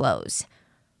traveling clothes.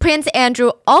 Prince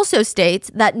Andrew also states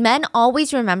that men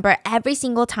always remember every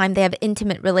single time they have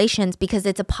intimate relations because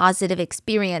it's a positive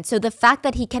experience. So the fact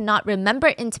that he cannot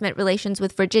remember intimate relations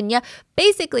with Virginia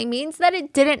basically means that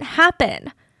it didn't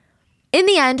happen. In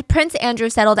the end, Prince Andrew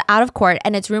settled out of court,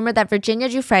 and it's rumored that Virginia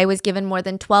Giuffre was given more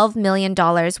than $12 million,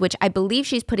 which I believe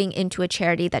she's putting into a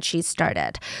charity that she's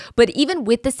started. But even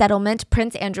with the settlement,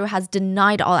 Prince Andrew has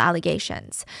denied all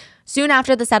allegations. Soon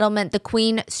after the settlement, the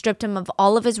Queen stripped him of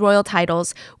all of his royal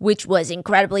titles, which was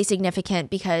incredibly significant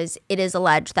because it is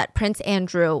alleged that Prince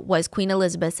Andrew was Queen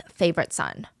Elizabeth's favorite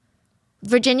son.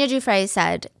 Virginia Giuffre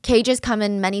said, cages come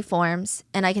in many forms,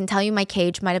 and I can tell you my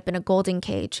cage might have been a golden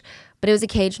cage, but it was a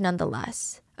cage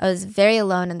nonetheless. I was very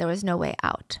alone and there was no way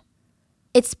out.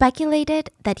 It's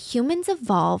speculated that humans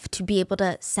evolved to be able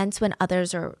to sense when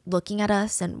others are looking at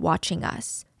us and watching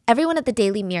us. Everyone at the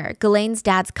Daily Mirror, Ghislaine's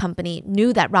dad's company,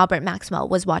 knew that Robert Maxwell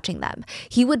was watching them.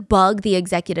 He would bug the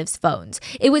executives' phones.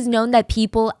 It was known that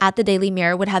people at the Daily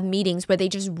Mirror would have meetings where they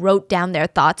just wrote down their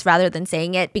thoughts rather than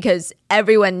saying it because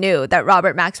everyone knew that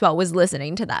Robert Maxwell was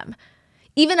listening to them.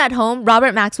 Even at home,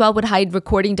 Robert Maxwell would hide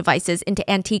recording devices into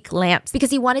antique lamps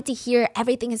because he wanted to hear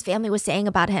everything his family was saying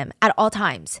about him at all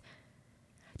times.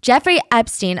 Jeffrey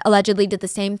Epstein allegedly did the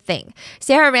same thing.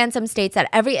 Sarah Ransom states that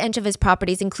every inch of his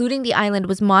properties, including the island,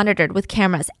 was monitored with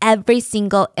cameras, every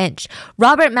single inch.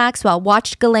 Robert Maxwell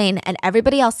watched Ghislaine and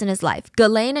everybody else in his life.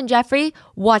 Ghislaine and Jeffrey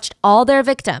watched all their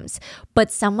victims,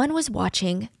 but someone was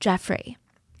watching Jeffrey.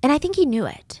 And I think he knew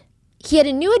it. He had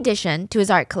a new addition to his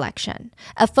art collection,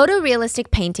 a photorealistic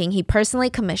painting he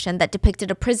personally commissioned that depicted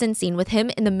a prison scene with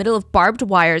him in the middle of barbed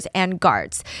wires and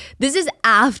guards. This is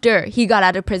after he got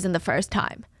out of prison the first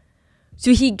time.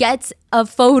 So he gets a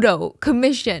photo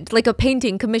commissioned, like a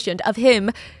painting commissioned of him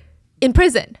in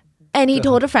prison. And he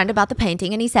told a friend about the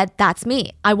painting and he said, that's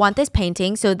me. I want this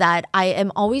painting so that I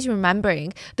am always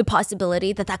remembering the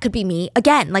possibility that that could be me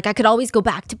again. Like I could always go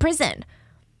back to prison.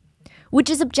 Which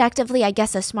is objectively, I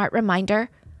guess, a smart reminder.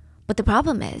 But the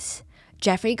problem is,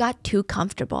 Jeffrey got too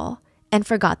comfortable and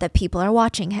forgot that people are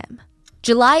watching him.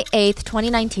 July 8th,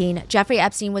 2019, Jeffrey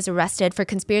Epstein was arrested for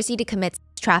conspiracy to commit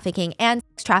sex trafficking and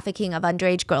sex trafficking of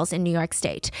underage girls in New York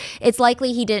State. It's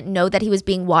likely he didn't know that he was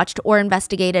being watched or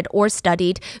investigated or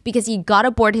studied because he got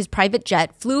aboard his private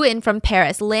jet, flew in from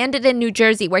Paris, landed in New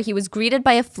Jersey where he was greeted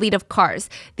by a fleet of cars,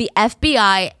 the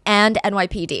FBI and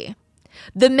NYPD.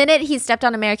 The minute he stepped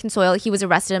on American soil, he was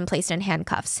arrested and placed in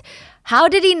handcuffs. How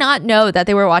did he not know that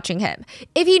they were watching him?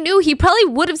 If he knew, he probably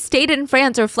would have stayed in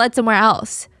France or fled somewhere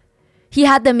else. He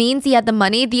had the means, he had the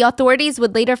money. The authorities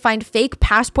would later find fake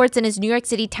passports in his New York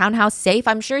City townhouse safe.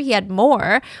 I'm sure he had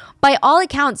more. By all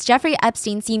accounts, Jeffrey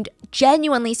Epstein seemed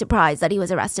genuinely surprised that he was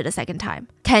arrested a second time,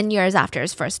 10 years after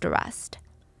his first arrest.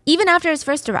 Even after his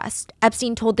first arrest,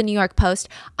 Epstein told the New York Post,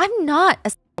 I'm not a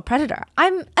sexual predator.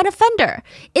 I'm an offender.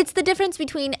 It's the difference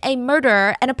between a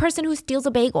murderer and a person who steals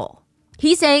a bagel.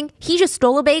 He's saying he just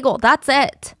stole a bagel. That's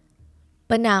it.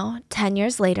 But now, 10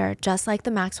 years later, just like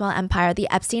the Maxwell empire, the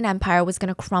Epstein empire was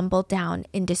going to crumble down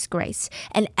in disgrace.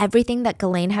 And everything that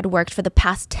Ghislaine had worked for the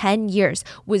past 10 years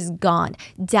was gone,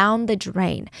 down the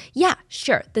drain. Yeah,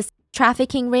 sure, the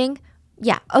trafficking ring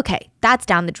Yeah, okay, that's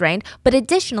down the drain. But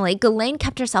additionally, Ghislaine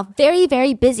kept herself very,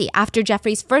 very busy after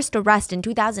Jeffrey's first arrest in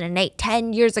 2008,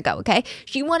 10 years ago, okay?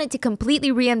 She wanted to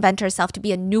completely reinvent herself to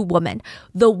be a new woman,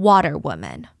 the water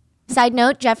woman. Side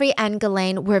note, Jeffrey and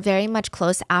Ghislaine were very much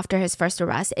close after his first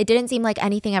arrest. It didn't seem like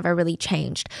anything ever really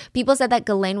changed. People said that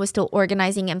Ghislaine was still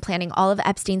organizing and planning all of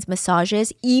Epstein's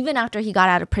massages even after he got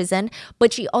out of prison,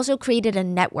 but she also created a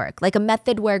network, like a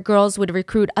method where girls would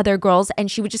recruit other girls and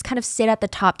she would just kind of sit at the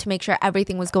top to make sure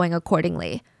everything was going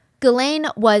accordingly. Ghislaine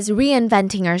was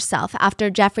reinventing herself after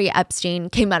Jeffrey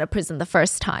Epstein came out of prison the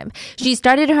first time. She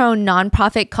started her own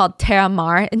nonprofit called Terra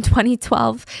Mar in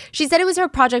 2012. She said it was her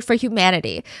project for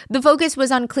humanity. The focus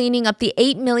was on cleaning up the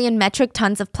 8 million metric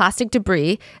tons of plastic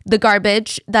debris, the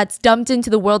garbage that's dumped into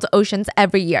the world's oceans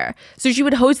every year. So she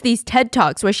would host these TED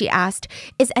Talks where she asked,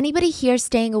 is anybody here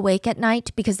staying awake at night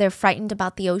because they're frightened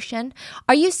about the ocean?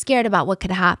 Are you scared about what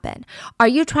could happen? Are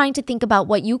you trying to think about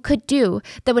what you could do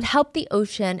that would help the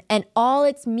ocean and all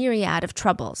its myriad of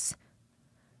troubles?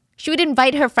 She would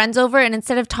invite her friends over, and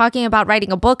instead of talking about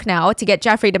writing a book now to get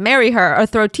Jeffrey to marry her or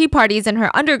throw tea parties in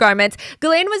her undergarments,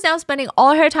 Ghislaine was now spending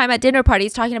all her time at dinner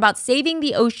parties talking about saving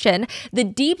the ocean, the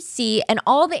deep sea, and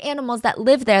all the animals that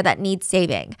live there that need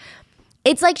saving.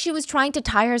 It's like she was trying to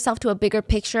tie herself to a bigger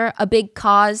picture, a big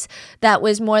cause that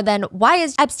was more than, why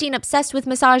is Epstein obsessed with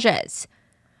massages?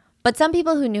 But some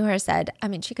people who knew her said,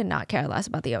 she could not care less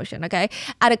about the ocean, okay?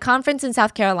 At a conference in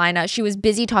South Carolina, she was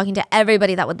busy talking to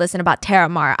everybody that would listen about Terra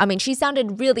Mar. She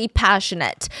sounded really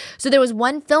passionate. So there was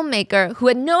one filmmaker who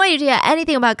had no idea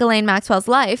anything about Ghislaine Maxwell's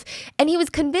life, and he was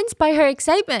convinced by her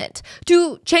excitement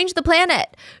to change the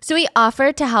planet. So he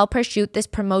offered to help her shoot this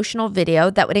promotional video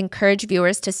that would encourage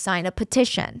viewers to sign a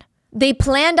petition. They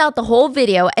planned out the whole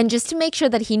video, and just to make sure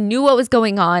that he knew what was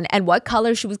going on and what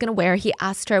color she was going to wear, he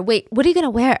asked her, wait, what are you going to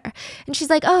wear? And she's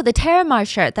like, oh, the Terra Mar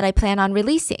shirt that I plan on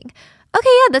releasing. Okay,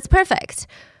 yeah, that's perfect.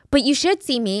 But you should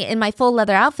see me in my full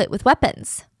leather outfit with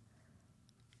weapons.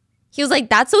 He was like,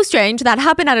 that's so strange. That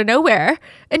happened out of nowhere.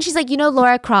 And she's like, you know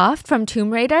Lara Croft from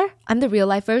Tomb Raider? I'm the real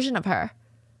life version of her.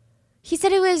 He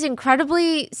said it was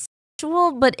incredibly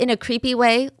but in a creepy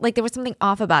way. Like there was something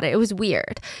off about it. It was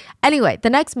weird. Anyway,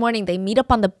 the next morning they meet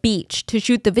up on the beach to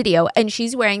shoot the video, and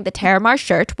she's wearing the Terra Mar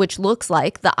shirt, which looks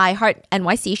like the I Heart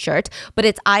NYC shirt, but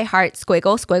it's I Heart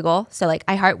squiggle squiggle, so like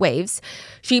I Heart waves.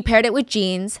 She paired it with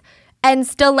jeans and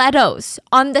stilettos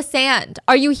on the sand.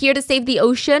 Are you here to save the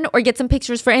ocean or get some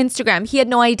pictures for Instagram? He had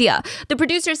no idea. The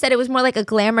producer said it was more like a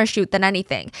glamour shoot than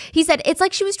anything. He said it's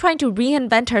like she was trying to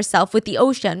reinvent herself with the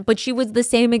ocean, but she was the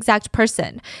same exact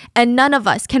person. And none of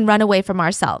us can run away from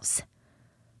ourselves.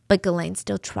 But Ghislaine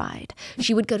still tried.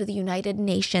 She would go to the United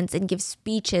Nations and give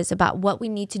speeches about what we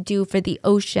need to do for the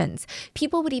oceans.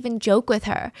 People would even joke with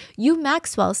her. You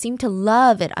Maxwell seem to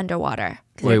love it underwater.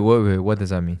 Wait, what does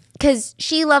that mean? Because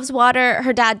she loves water.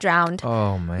 Her dad drowned.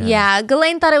 Oh, man. Yeah,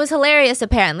 Ghislaine thought it was hilarious,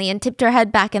 apparently, and tipped her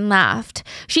head back and laughed.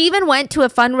 She even went to a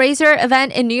fundraiser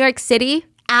event in New York City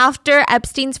after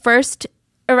Epstein's first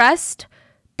arrest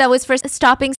that was for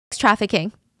stopping sex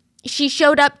trafficking. She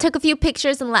showed up, took a few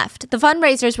pictures, and left. The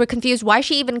fundraisers were confused why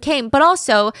she even came, but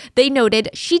also they noted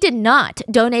she did not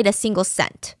donate a single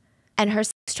cent. And her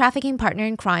sex trafficking partner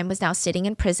in crime was now sitting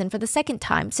in prison for the second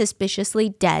time, suspiciously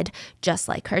dead, just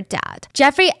like her dad.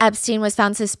 Jeffrey Epstein was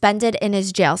found suspended in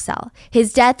his jail cell.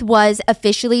 His death was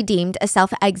officially deemed a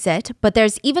self-exit, but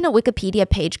there's even a Wikipedia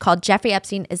page called Jeffrey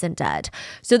Epstein Isn't Dead.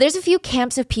 So there's a few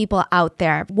camps of people out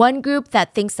there. One group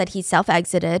that thinks that he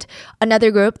self-exited,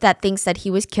 another group that thinks that he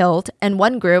was killed, and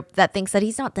one group that thinks that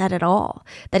he's not dead at all,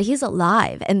 that he's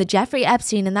alive, and the Jeffrey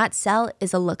Epstein in that cell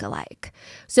is a lookalike.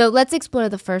 So let's explore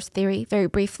the first theory very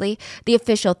briefly, the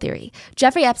official theory.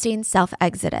 Jeffrey Epstein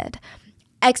self-exited.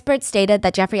 Experts stated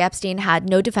that Jeffrey Epstein had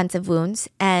no defensive wounds,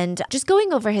 and just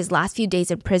going over his last few days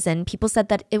in prison, people said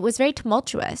that it was very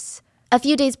tumultuous. A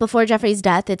few days before Jeffrey's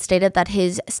death, it stated that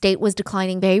his state was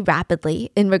declining very rapidly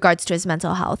in regards to his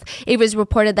mental health. It was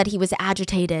reported that he was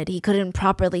agitated, he couldn't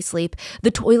properly sleep,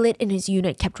 the toilet in his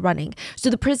unit kept running. So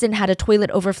the prison had a toilet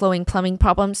overflowing plumbing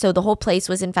problem, so the whole place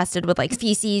was infested with like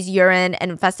feces, urine, and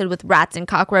infested with rats and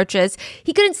cockroaches.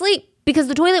 He couldn't sleep because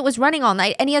the toilet was running all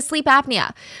night and he has sleep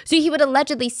apnea. So he would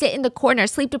allegedly sit in the corner,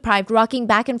 sleep deprived, rocking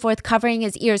back and forth, covering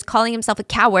his ears, calling himself a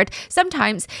coward.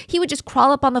 Sometimes he would just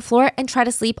crawl up on the floor and try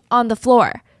to sleep on the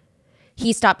floor.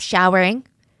 He stopped showering.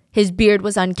 His beard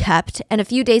was unkept. And a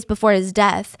few days before his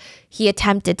death, he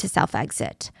attempted to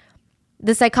self-exit.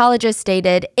 The psychologist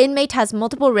stated, inmate has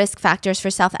multiple risk factors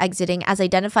for self-exiting as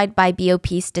identified by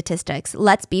BOP statistics.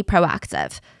 Let's be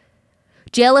proactive.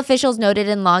 Jail officials noted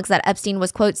in logs that Epstein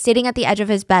was, quote, sitting at the edge of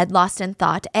his bed, lost in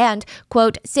thought, and,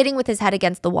 quote, sitting with his head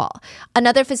against the wall.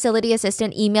 Another facility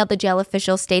assistant emailed the jail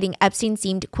official stating Epstein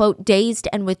seemed, quote, dazed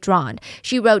and withdrawn.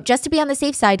 She wrote, just to be on the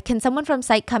safe side, can someone from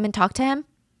psych come and talk to him?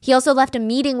 He also left a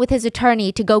meeting with his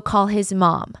attorney to go call his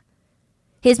mom.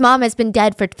 His mom has been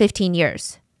dead for 15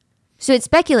 years. So it's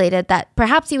speculated that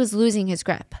perhaps he was losing his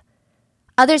grip.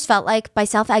 Others felt like by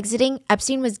self-exiting,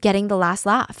 Epstein was getting the last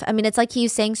laugh. I mean, it's like he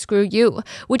was saying, screw you,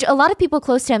 which a lot of people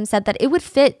close to him said that it would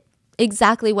fit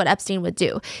exactly what Epstein would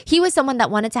do. He was someone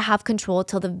that wanted to have control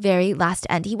till the very last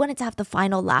end. He wanted to have the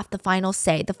final laugh, the final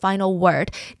say, the final word.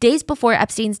 Days before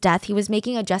Epstein's death, he was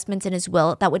making adjustments in his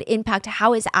will that would impact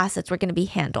how his assets were going to be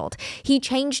handled. He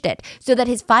changed it so that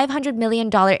his $500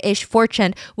 million-ish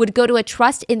fortune would go to a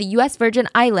trust in the U.S. Virgin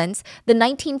Islands, the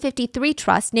 1953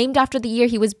 trust, named after the year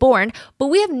he was born, but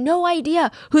we have no idea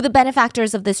who the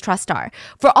benefactors of this trust are.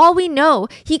 For all we know,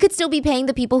 he could still be paying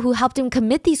the people who helped him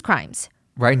commit these crimes.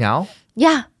 Right now?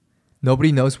 Yeah.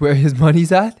 Nobody knows where his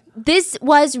money's at? This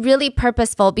was really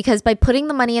purposeful because by putting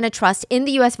the money in a trust in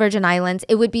the U.S. Virgin Islands,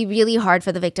 it would be really hard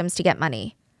for the victims to get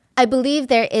money. I believe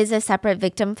there is a separate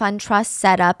victim fund trust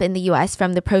set up in the U.S.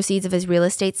 from the proceeds of his real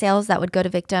estate sales that would go to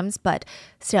victims, but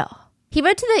still. He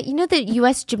wrote to the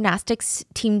U.S. gymnastics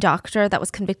team doctor that was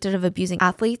convicted of abusing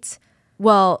athletes.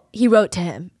 Well, he wrote to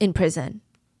him in prison.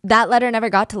 That letter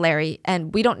never got to Larry,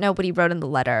 and we don't know what he wrote in the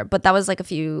letter, but that was like a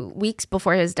few weeks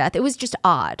before his death. It was just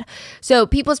odd. So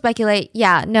people speculate,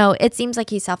 yeah, no, it seems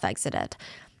like he self-exited.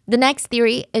 The next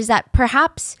theory is that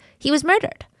perhaps he was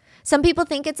murdered. Some people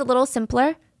think it's a little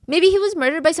simpler. Maybe he was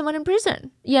murdered by someone in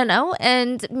prison,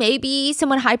 and maybe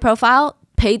someone high profile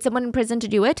paid someone in prison to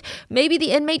do it. Maybe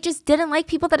the inmate just didn't like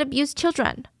people that abused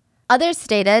children. Others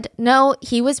stated, no,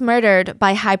 he was murdered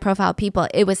by high profile people.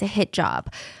 It was a hit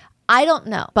job. I don't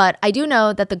know, but I do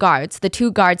know that the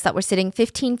two guards that were sitting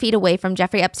 15 feet away from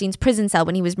Jeffrey Epstein's prison cell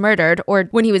when he was murdered or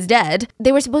when he was dead,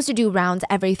 they were supposed to do rounds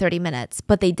every 30 minutes,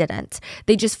 but they didn't.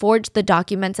 They just forged the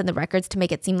documents and the records to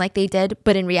make it seem like they did,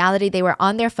 but in reality, they were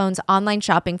on their phones online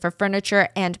shopping for furniture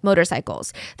and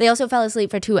motorcycles. They also fell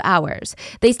asleep for 2 hours.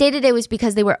 They stated it was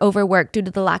because they were overworked due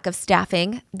to the lack of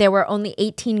staffing. There were only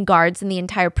 18 guards in the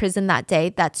entire prison that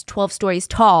day. That's 12 stories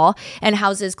tall and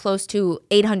houses close to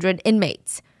 800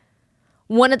 inmates.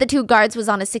 One of the two guards was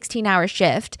on a 16-hour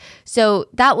shift, so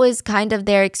that was kind of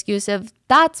their excuse of,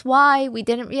 that's why we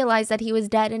didn't realize that he was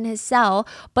dead in his cell.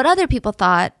 But other people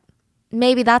thought,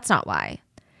 maybe that's not why.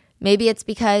 Maybe it's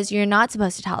because you're not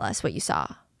supposed to tell us what you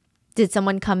saw. Did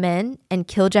someone come in and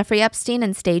kill Jeffrey Epstein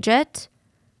and stage it?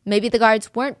 Maybe the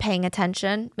guards weren't paying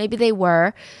attention. Maybe they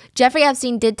were. Jeffrey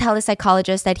Epstein did tell a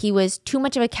psychologist that he was too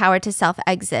much of a coward to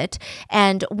self-exit,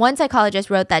 and one psychologist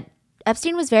wrote that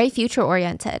Epstein was very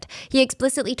future-oriented. He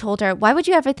explicitly told her, why would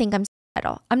you ever think I'm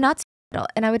suicidal? I'm not suicidal,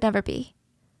 and I would never be.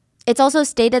 It's also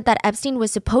stated that Epstein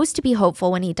was supposed to be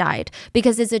hopeful when he died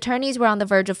because his attorneys were on the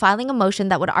verge of filing a motion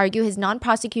that would argue his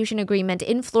non-prosecution agreement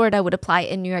in Florida would apply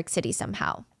in New York City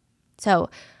somehow. So,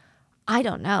 I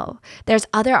don't know. There's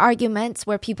other arguments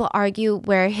where people argue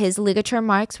where his ligature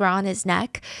marks were on his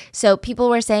neck. So people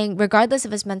were saying, regardless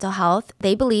of his mental health,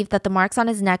 they believe that the marks on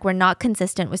his neck were not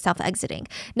consistent with self-exiting.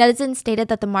 Netizens stated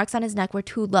that the marks on his neck were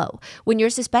too low. When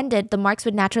you're suspended, the marks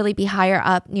would naturally be higher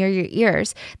up near your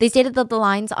ears. They stated that the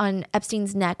lines on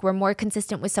Epstein's neck were more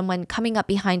consistent with someone coming up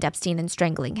behind Epstein and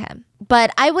strangling him.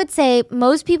 But I would say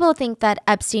most people think that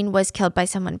Epstein was killed by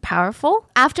someone powerful.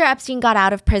 After Epstein got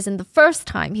out of prison the first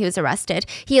time he was arrested,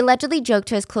 he allegedly joked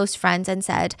to his close friends and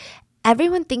said,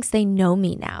 everyone thinks they know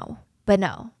me now, but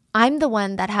no, I'm the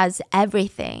one that has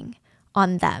everything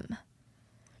on them.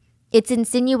 It's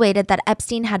insinuated that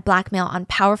Epstein had blackmail on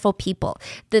powerful people.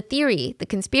 The theory, the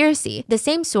conspiracy, the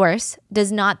same source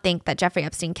does not think that Jeffrey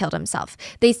Epstein killed himself.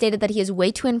 They stated that he is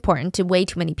way too important to way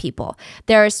too many people.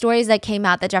 There are stories that came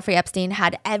out that Jeffrey Epstein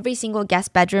had every single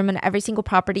guest bedroom and every single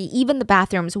property, even the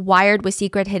bathrooms, wired with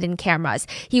secret hidden cameras.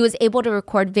 He was able to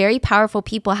record very powerful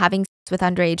people having with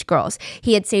underage girls.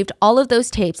 He had saved all of those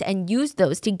tapes and used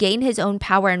those to gain his own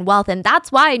power and wealth, and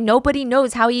that's why nobody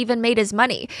knows how he even made his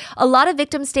money. A lot of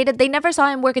victims stated they never saw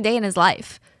him work a day in his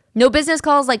life. No business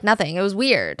calls, like nothing. It was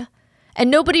weird.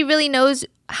 And nobody really knows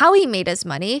how he made his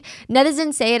money.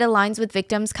 Netizens say it aligns with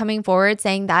victims coming forward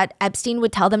saying that Epstein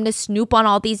would tell them to snoop on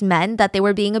all these men that they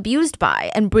were being abused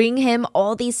by and bring him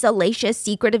all these salacious,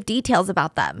 secretive details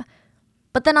about them.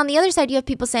 But then on the other side, you have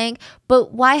people saying,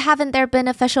 but why haven't there been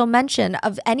official mention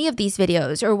of any of these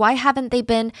videos? Or why haven't they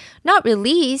been not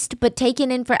released, but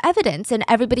taken in for evidence and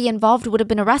everybody involved would have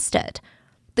been arrested?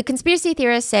 The conspiracy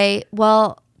theorists say,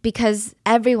 well, because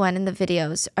everyone in the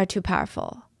videos are too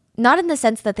powerful. Not in the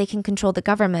sense that they can control the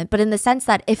government, but in the sense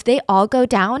that if they all go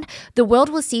down, the world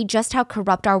will see just how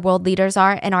corrupt our world leaders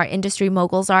are and our industry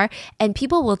moguls are, and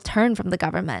people will turn from the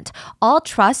government. All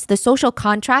trust, the social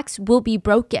contracts will be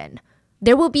broken.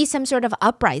 There will be some sort of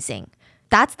uprising.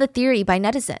 That's the theory by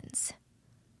netizens.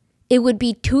 It would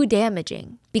be too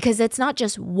damaging because it's not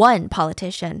just one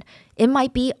politician. It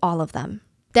might be all of them.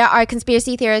 There are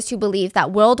conspiracy theorists who believe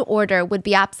that world order would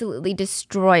be absolutely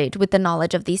destroyed with the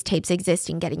knowledge of these tapes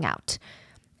existing getting out.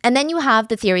 And then you have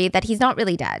the theory that he's not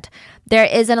really dead. There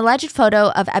is an alleged photo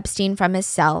of Epstein from his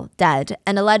cell, dead,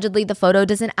 and allegedly the photo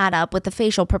doesn't add up with the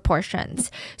facial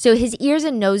proportions. So his ears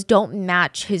and nose don't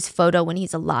match his photo when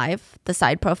he's alive, the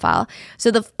side profile.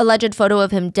 So the alleged photo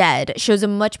of him dead shows a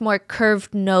much more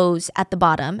curved nose at the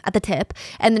bottom, at the tip,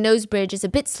 and the nose bridge is a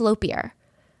bit slopier.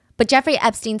 But Jeffrey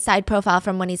Epstein's side profile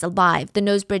from when he's alive, the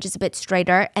nose bridge is a bit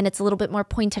straighter and it's a little bit more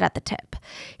pointed at the tip.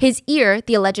 His ear,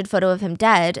 the alleged photo of him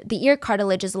dead, the ear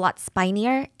cartilage is a lot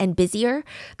spinier and busier.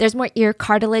 There's more ear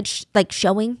cartilage like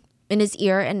showing in his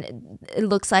ear, and it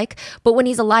looks like. But when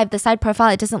he's alive, the side profile,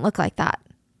 it doesn't look like that.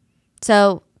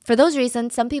 So for those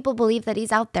reasons, some people believe that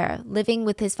he's out there living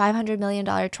with his $500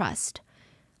 million trust,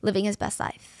 living his best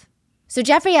life. So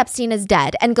Jeffrey Epstein is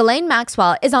dead and Ghislaine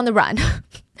Maxwell is on the run.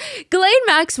 Ghislaine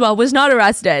Maxwell was not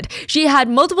arrested. She had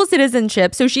multiple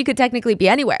citizenships, so she could technically be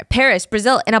anywhere. Paris,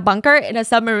 Brazil, in a bunker, in a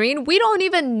submarine. We don't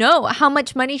even know how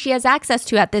much money she has access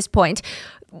to at this point,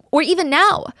 or even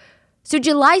now. So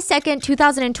July 2nd,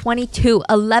 2022,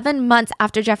 11 months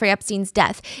after Jeffrey Epstein's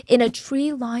death, in a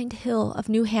tree-lined hill of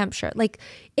New Hampshire, like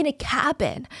in a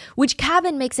cabin, which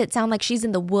cabin makes it sound like she's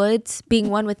in the woods, being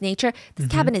one with nature. This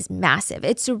cabin is massive.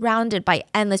 It's surrounded by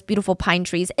endless beautiful pine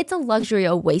trees. It's a luxury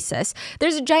oasis.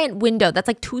 There's a giant window that's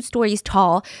like 2 stories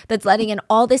tall that's letting in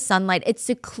all this sunlight. It's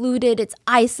secluded. It's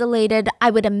isolated. I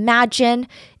would imagine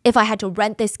if I had to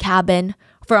rent this cabin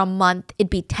for a month, it'd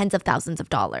be tens of thousands of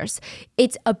dollars.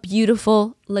 It's a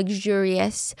beautiful,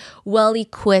 luxurious,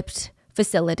 well-equipped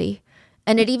facility.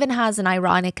 And it even has an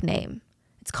ironic name.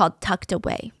 It's called Tucked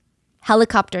Away.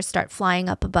 Helicopters start flying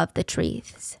up above the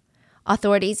trees.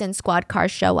 Authorities and squad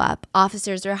cars show up.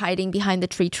 Officers are hiding behind the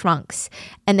tree trunks.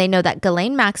 And they know that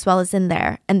Ghislaine Maxwell is in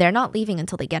there, and they're not leaving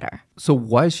until they get her. So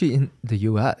why is she in the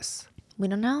US? We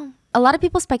don't know. A lot of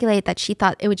people speculate that she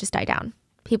thought it would just die down.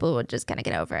 People would just kind of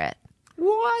get over it.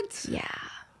 What? Yeah.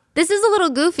 This is a little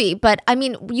goofy, but I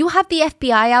mean, you have the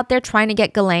FBI out there trying to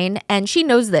get Ghislaine, and she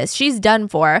knows this. She's done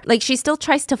for. Like, she still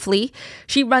tries to flee.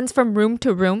 She runs from room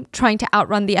to room trying to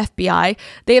outrun the FBI.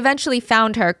 They eventually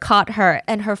found her, caught her,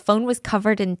 and her phone was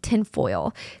covered in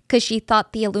tinfoil because she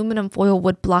thought the aluminum foil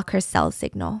would block her cell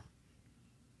signal.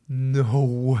 No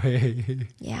way.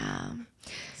 Yeah.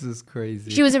 This is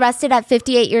crazy. She was arrested at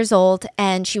 58 years old,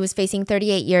 and she was facing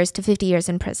 38 years to 50 years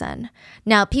in prison.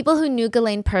 Now, people who knew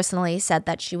Ghislaine personally said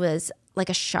that she was like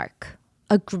a shark,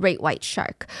 a great white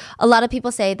shark. A lot of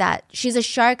people say that she's a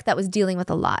shark that was dealing with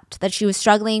a lot, that she was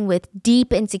struggling with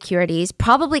deep insecurities,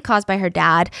 probably caused by her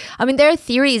dad. I mean, there are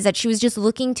theories that she was just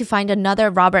looking to find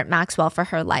another Robert Maxwell for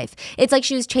her life. It's like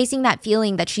she was chasing that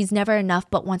feeling that she's never enough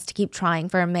but wants to keep trying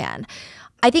for a man.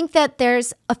 I think that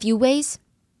there's a few ways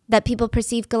that people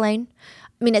perceive Ghislaine.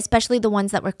 I mean, especially the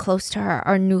ones that were close to her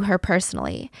or knew her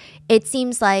personally. It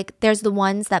seems like there's the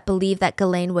ones that believe that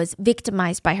Ghislaine was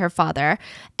victimized by her father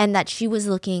and that she was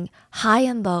looking high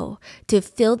and low to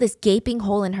fill this gaping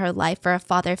hole in her life for a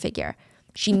father figure.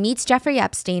 She meets Jeffrey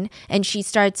Epstein and she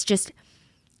starts just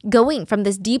going from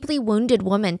this deeply wounded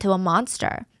woman to a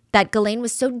monster. That Ghislaine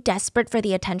was so desperate for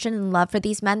the attention and love for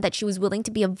these men that she was willing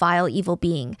to be a vile, evil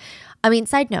being. I mean,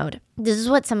 side note, this is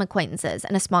what some acquaintances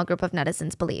and a small group of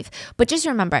netizens believe. But just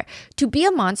remember, to be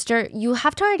a monster, you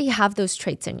have to already have those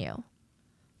traits in you.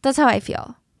 That's how I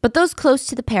feel. But those close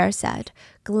to the pair said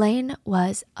Ghislaine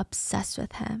was obsessed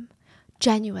with him.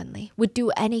 Genuinely would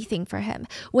do anything for him.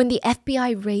 When the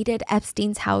FBI raided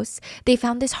Epstein's house, they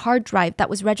found this hard drive that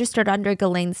was registered under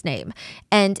Ghislaine's name,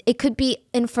 and it could be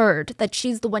inferred that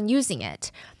she's the one using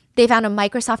it. They found a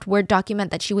Microsoft Word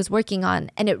document that she was working on,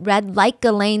 and it read like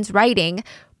Ghislaine's writing,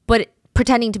 but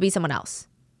pretending to be someone else.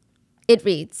 It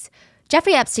reads,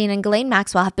 Jeffrey Epstein and Ghislaine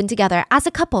Maxwell have been together as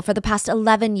a couple for the past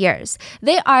 11 years.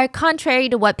 They are, contrary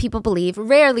to what people believe,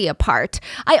 rarely apart.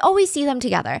 I always see them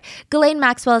together. Ghislaine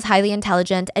Maxwell is highly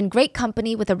intelligent and great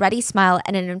company with a ready smile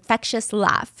and an infectious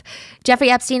laugh. Jeffrey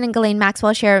Epstein and Ghislaine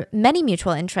Maxwell share many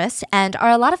mutual interests and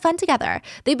are a lot of fun together.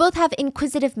 They both have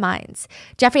inquisitive minds.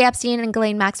 Jeffrey Epstein and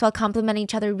Ghislaine Maxwell complement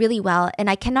each other really well, and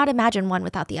I cannot imagine one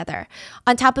without the other.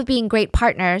 On top of being great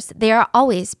partners, they are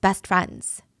always best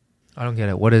friends. I don't get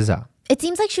it. What is that? It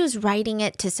seems like she was writing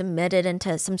it to submit it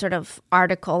into some sort of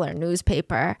article or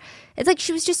newspaper. It's like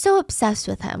she was just so obsessed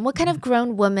with him. What kind of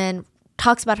grown woman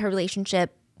talks about her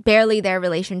relationship, barely their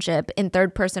relationship, in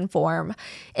third-person form?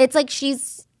 It's like she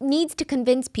needs to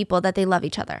convince people that they love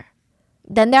each other.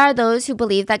 Then there are those who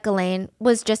believe that Ghislaine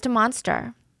was just a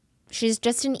monster. She's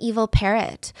just an evil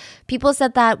parrot. People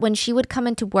said that when she would come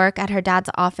into work at her dad's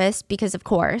office, because of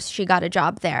course she got a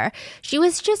job there, she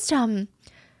was just,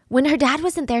 when her dad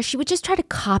wasn't there, she would just try to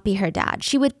copy her dad.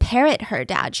 She would parrot her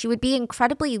dad. She would be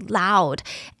incredibly loud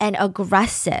and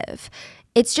aggressive.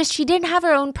 It's just she didn't have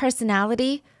her own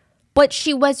personality, but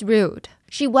she was rude.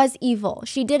 She was evil.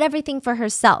 She did everything for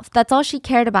herself. That's all she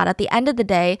cared about at the end of the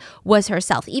day was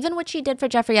herself. Even what she did for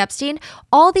Jeffrey Epstein,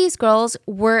 all these girls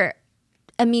were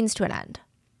a means to an end.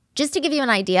 Just to give you an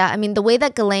idea, I mean, the way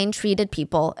that Ghislaine treated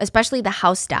people, especially the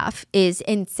house staff, is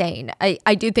insane.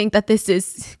 I do think that this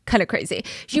is kind of crazy.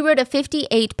 She wrote a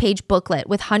 58-page booklet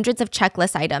with hundreds of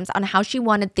checklist items on how she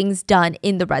wanted things done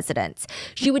in the residence.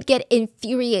 She would get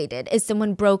infuriated if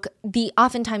someone broke the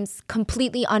oftentimes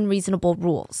completely unreasonable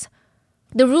rules.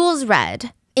 The rules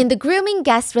read, in the grooming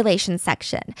guest relations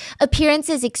section, appearance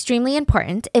is extremely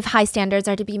important if high standards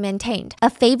are to be maintained. A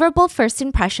favorable first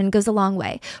impression goes a long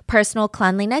way. Personal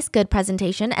cleanliness, good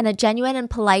presentation, and a genuine and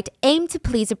polite aim to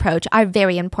please approach are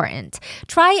very important.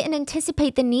 Try and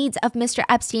anticipate the needs of Mr.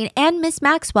 Epstein and Miss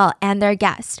Maxwell and their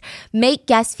guests. Make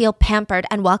guests feel pampered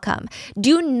and welcome.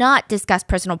 Do not discuss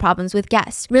personal problems with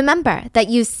guests. Remember that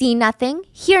you see nothing,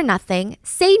 hear nothing,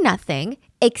 say nothing,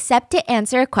 except to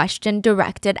answer a question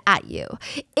directed at you.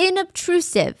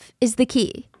 Inobtrusive is the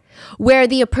key. Wear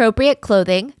the appropriate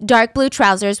clothing, dark blue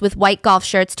trousers with white golf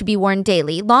shirts to be worn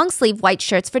daily, long sleeve white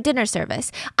shirts for dinner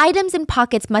service. Items in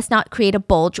pockets must not create a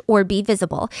bulge or be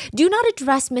visible. Do not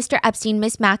address Mr. Epstein,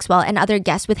 Miss Maxwell, and other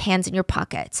guests with hands in your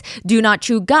pockets. Do not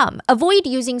chew gum. Avoid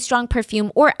using strong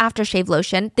perfume or aftershave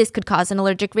lotion. This could cause an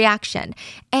allergic reaction.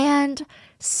 And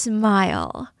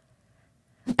smile.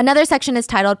 Another section is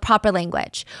titled Proper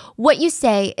Language. What you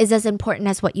say is as important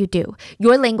as what you do.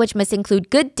 Your language must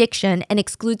include good diction and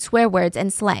exclude swear words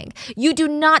and slang. You do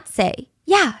not say,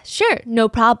 yeah, sure, no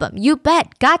problem, you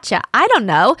bet, gotcha, I don't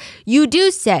know. You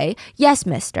do say, yes,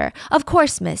 mister, of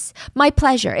course, miss, my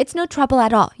pleasure, it's no trouble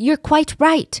at all, you're quite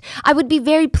right. I would be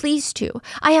very pleased to.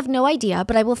 I have no idea,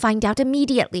 but I will find out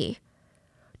immediately.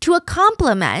 To a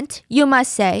compliment, you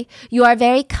must say, you are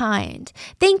very kind.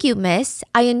 Thank you, miss.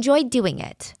 I enjoyed doing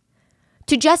it.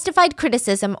 To justified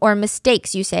criticism or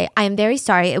mistakes, you say, I am very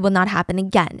sorry, it will not happen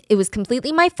again. It was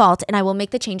completely my fault and I will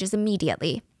make the changes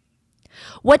immediately.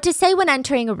 What to say when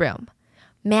entering a room?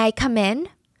 May I come in?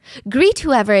 Greet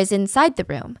whoever is inside the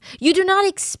room. You do not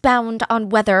expound on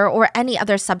weather or any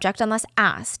other subject unless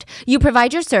asked. You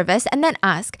provide your service and then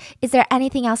ask, is there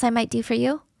anything else I might do for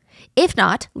you? If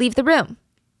not, leave the room.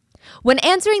 When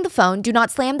answering the phone, do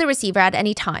not slam the receiver at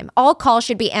any time. All calls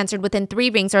should be answered within 3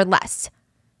 rings or less.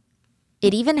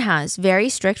 It even has very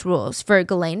strict rules for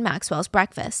Ghislaine Maxwell's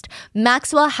breakfast.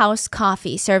 Maxwell House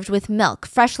coffee served with milk,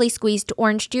 freshly squeezed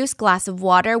orange juice, glass of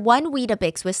water, 1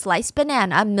 Weetabix with sliced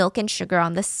banana, milk and sugar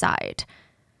on the side.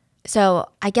 So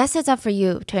I guess it's up for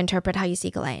you to interpret how you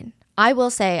see Ghislaine. I will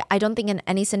say I don't think in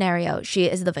any scenario she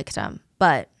is the victim,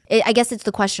 but I guess it's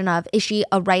the question of, is she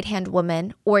a right-hand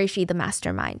woman or is she the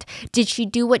mastermind? Did she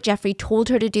do what Jeffrey told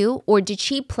her to do, or did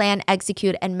she plan,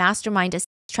 execute, and mastermind a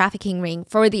trafficking ring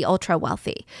for the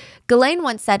ultra-wealthy? Ghislaine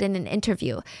once said in an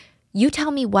interview, you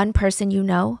tell me one person you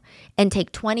know and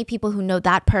take 20 people who know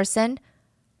that person,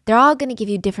 they're all going to give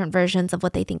you different versions of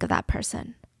what they think of that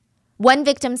person. One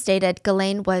victim stated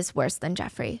Ghislaine was worse than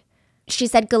Jeffrey. She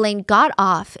said Ghislaine got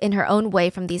off in her own way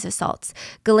from these assaults.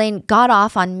 Ghislaine got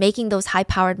off on making those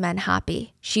high-powered men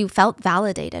happy. She felt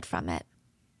validated from it.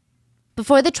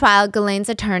 Before the trial, Ghislaine's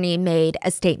attorney made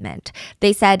a statement.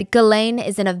 They said, Ghislaine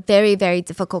is in a very, very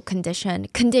difficult condition.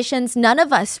 Conditions none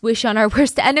of us wish on our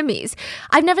worst enemies.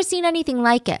 I've never seen anything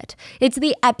like it. It's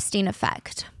the Epstein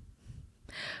effect.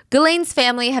 Ghislaine's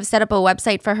family have set up a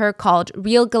website for her called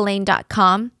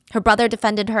realghislaine.com. Her brother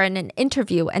defended her in an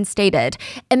interview and stated,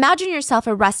 imagine yourself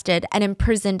arrested and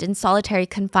imprisoned in solitary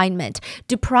confinement,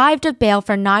 deprived of bail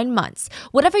for 9 months.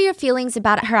 Whatever your feelings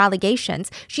about her allegations,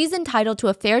 she's entitled to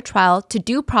a fair trial, to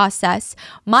due process.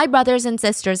 My brothers and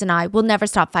sisters and I will never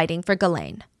stop fighting for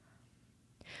Ghislaine.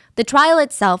 The trial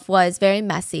itself was very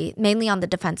messy, mainly on the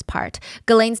defense part.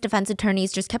 Ghislaine's defense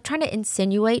attorneys just kept trying to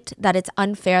insinuate that it's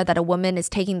unfair that a woman is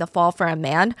taking the fall for a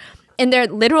man. In their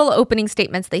literal opening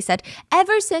statements, they said,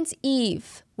 ever since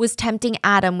Eve was tempting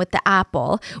Adam with the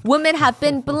apple. Women have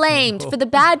been blamed for the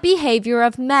bad behavior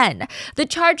of men. The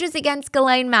charges against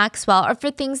Ghislaine Maxwell are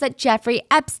for things that Jeffrey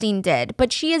Epstein did,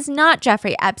 but she is not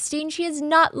Jeffrey Epstein. She is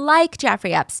not like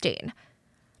Jeffrey Epstein.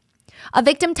 A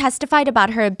victim testified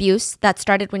about her abuse that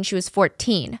started when she was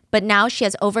 14, but now she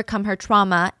has overcome her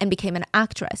trauma and became an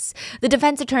actress. The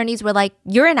defense attorneys were like,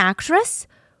 "You're an actress?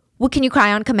 Well, can you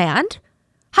cry on command?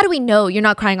 How do we know you're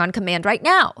not crying on command right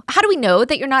now? How do we know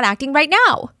that you're not acting right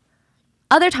now?"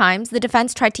 Other times, the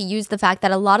defense tried to use the fact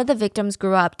that a lot of the victims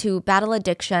grew up to battle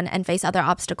addiction and face other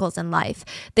obstacles in life.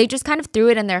 They just kind of threw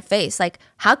it in their face, like,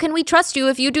 "How can we trust you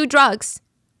if you do drugs?"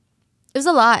 It was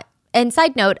a lot. And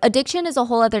side note, addiction is a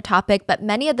whole other topic, but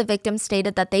many of the victims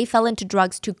stated that they fell into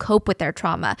drugs to cope with their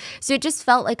trauma. So it just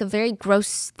felt like a very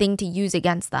gross thing to use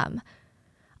against them.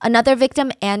 Another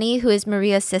victim, Annie, who is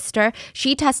Maria's sister,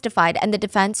 she testified, and the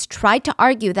defense tried to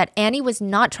argue that Annie was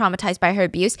not traumatized by her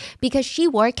abuse because she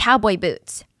wore cowboy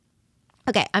boots.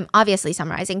 Okay, I'm obviously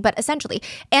summarizing, but essentially,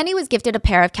 Annie was gifted a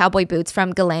pair of cowboy boots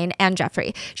from Ghislaine and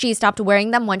Jeffrey. She stopped wearing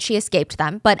them once she escaped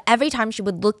them, but every time she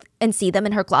would look and see them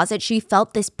in her closet, she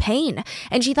felt this pain.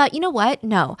 And she thought, you know what?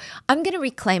 No, I'm going to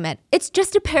reclaim it. It's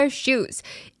just a pair of shoes.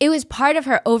 It was part of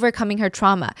her overcoming her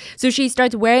trauma. So she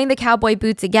starts wearing the cowboy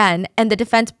boots again, and the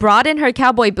defense brought in her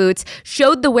cowboy boots,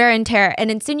 showed the wear and tear,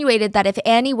 and insinuated that if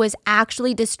Annie was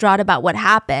actually distraught about what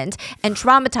happened and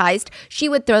traumatized, she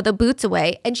would throw the boots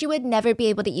away and she would never be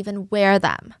able to even wear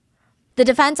them. The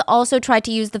defense also tried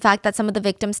to use the fact that some of the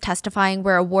victims testifying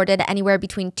were awarded anywhere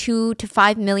between $2 to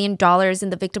 $5 million in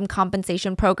the victim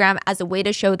compensation program as a way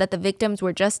to show that the victims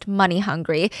were just money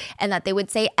hungry and that they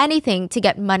would say anything to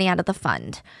get money out of the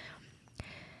fund.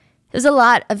 There's a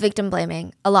lot of victim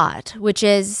blaming, a lot, which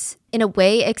is in a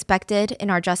way expected in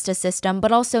our justice system,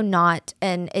 but also not.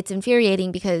 And it's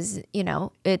infuriating because,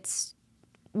 it's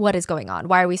what is going on?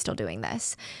 Why are we still doing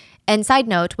this? And side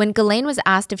note, when Ghislaine was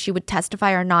asked if she would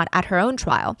testify or not at her own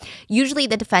trial, usually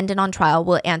the defendant on trial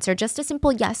will answer just a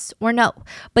simple yes or no.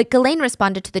 But Ghislaine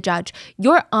responded to the judge,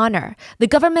 "Your Honor, the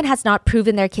government has not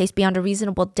proven their case beyond a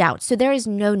reasonable doubt, so there is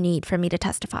no need for me to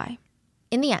testify."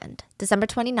 In the end, December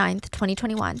 29th,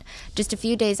 2021, just a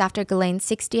few days after Ghislaine's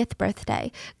 60th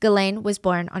birthday, Ghislaine was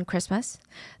born on Christmas.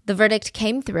 The verdict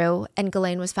came through, and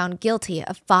Ghislaine was found guilty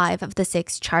of 5 of the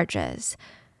 6 charges.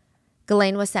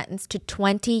 Ghislaine was sentenced to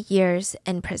 20 years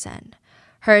in prison.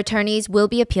 Her attorneys will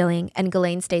be appealing, and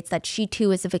Ghislaine states that she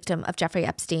too is a victim of Jeffrey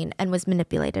Epstein and was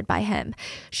manipulated by him.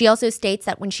 She also states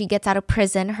that when she gets out of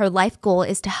prison, her life goal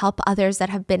is to help others that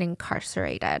have been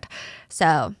incarcerated.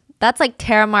 So that's like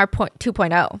Terramar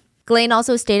 2.0. Ghislaine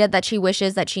also stated that she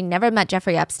wishes that she never met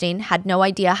Jeffrey Epstein, had no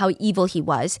idea how evil he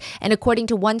was, and according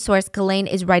to one source, Ghislaine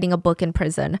is writing a book in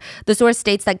prison. The source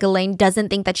states that Ghislaine doesn't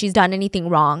think that she's done anything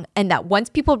wrong, and that once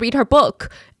people read her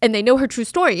book and they know her true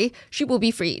story, she will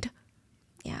be freed.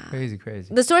 Yeah. Crazy.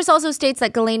 The source also states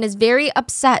that Ghislaine is very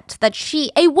upset that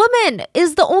she, a woman,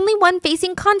 is the only one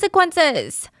facing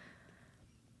consequences.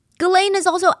 Ghislaine is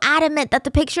also adamant that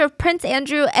the picture of Prince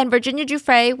Andrew and Virginia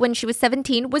Giuffre when she was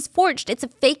 17 was forged. It's a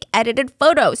fake edited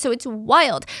photo, so it's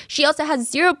wild. She also has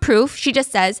zero proof. She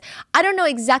just says, "I don't know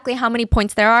exactly how many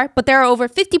points there are, but there are over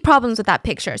 50 problems with that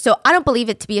picture, so I don't believe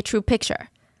it to be a true picture."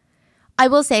 I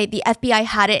will say the FBI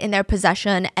had it in their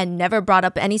possession and never brought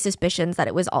up any suspicions that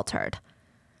it was altered.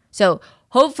 So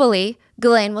hopefully,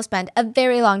 Ghislaine will spend a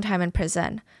very long time in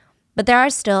prison. But there are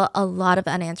still a lot of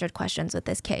unanswered questions with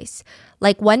this case.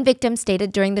 Like one victim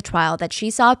stated during the trial that she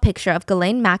saw a picture of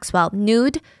Ghislaine Maxwell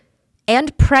nude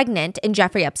and pregnant in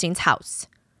Jeffrey Epstein's house.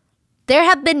 There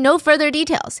have been no further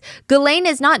details. Ghislaine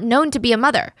is not known to be a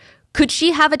mother. Could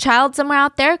she have a child somewhere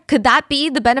out there? Could that be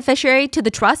the beneficiary to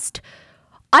the trust?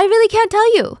 I really can't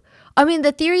tell you. I mean,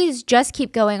 the theories just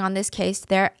keep going on this case.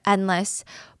 They're endless.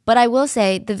 But I will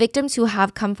say the victims who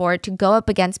have come forward to go up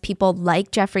against people like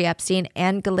Jeffrey Epstein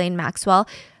and Ghislaine Maxwell,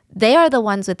 they are the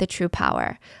ones with the true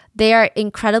power. They are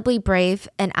incredibly brave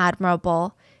and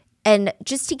admirable. And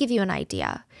just to give you an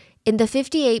idea, in the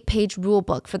 58-page rule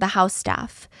book for the house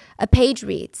staff, a page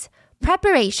reads,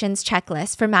 "Preparations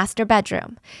checklist for master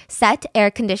bedroom. Set air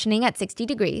conditioning at 60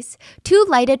 degrees. 2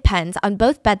 lighted pens on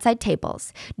both bedside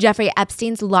tables. Jeffrey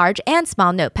Epstein's large and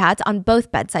small notepads on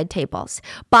both bedside tables.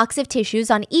 Box of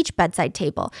tissues on each bedside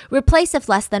table. Replace if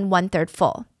less than 1/3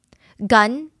 full.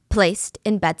 Gun placed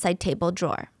in bedside table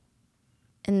drawer."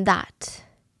 And that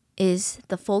is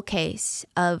the full case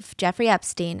of Jeffrey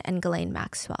Epstein and Ghislaine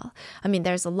Maxwell. I mean,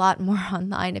 there's a lot more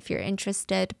online if you're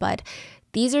interested, but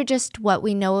these are just what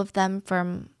we know of them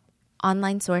from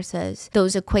online sources,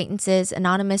 those acquaintances,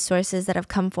 anonymous sources that have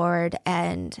come forward.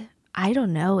 And I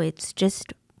don't know, it's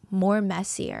just more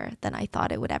messier than I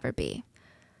thought it would ever be.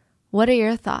 What are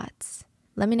your thoughts?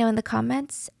 Let me know in the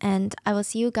comments, and I will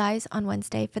see you guys on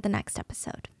Wednesday for the next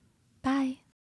episode.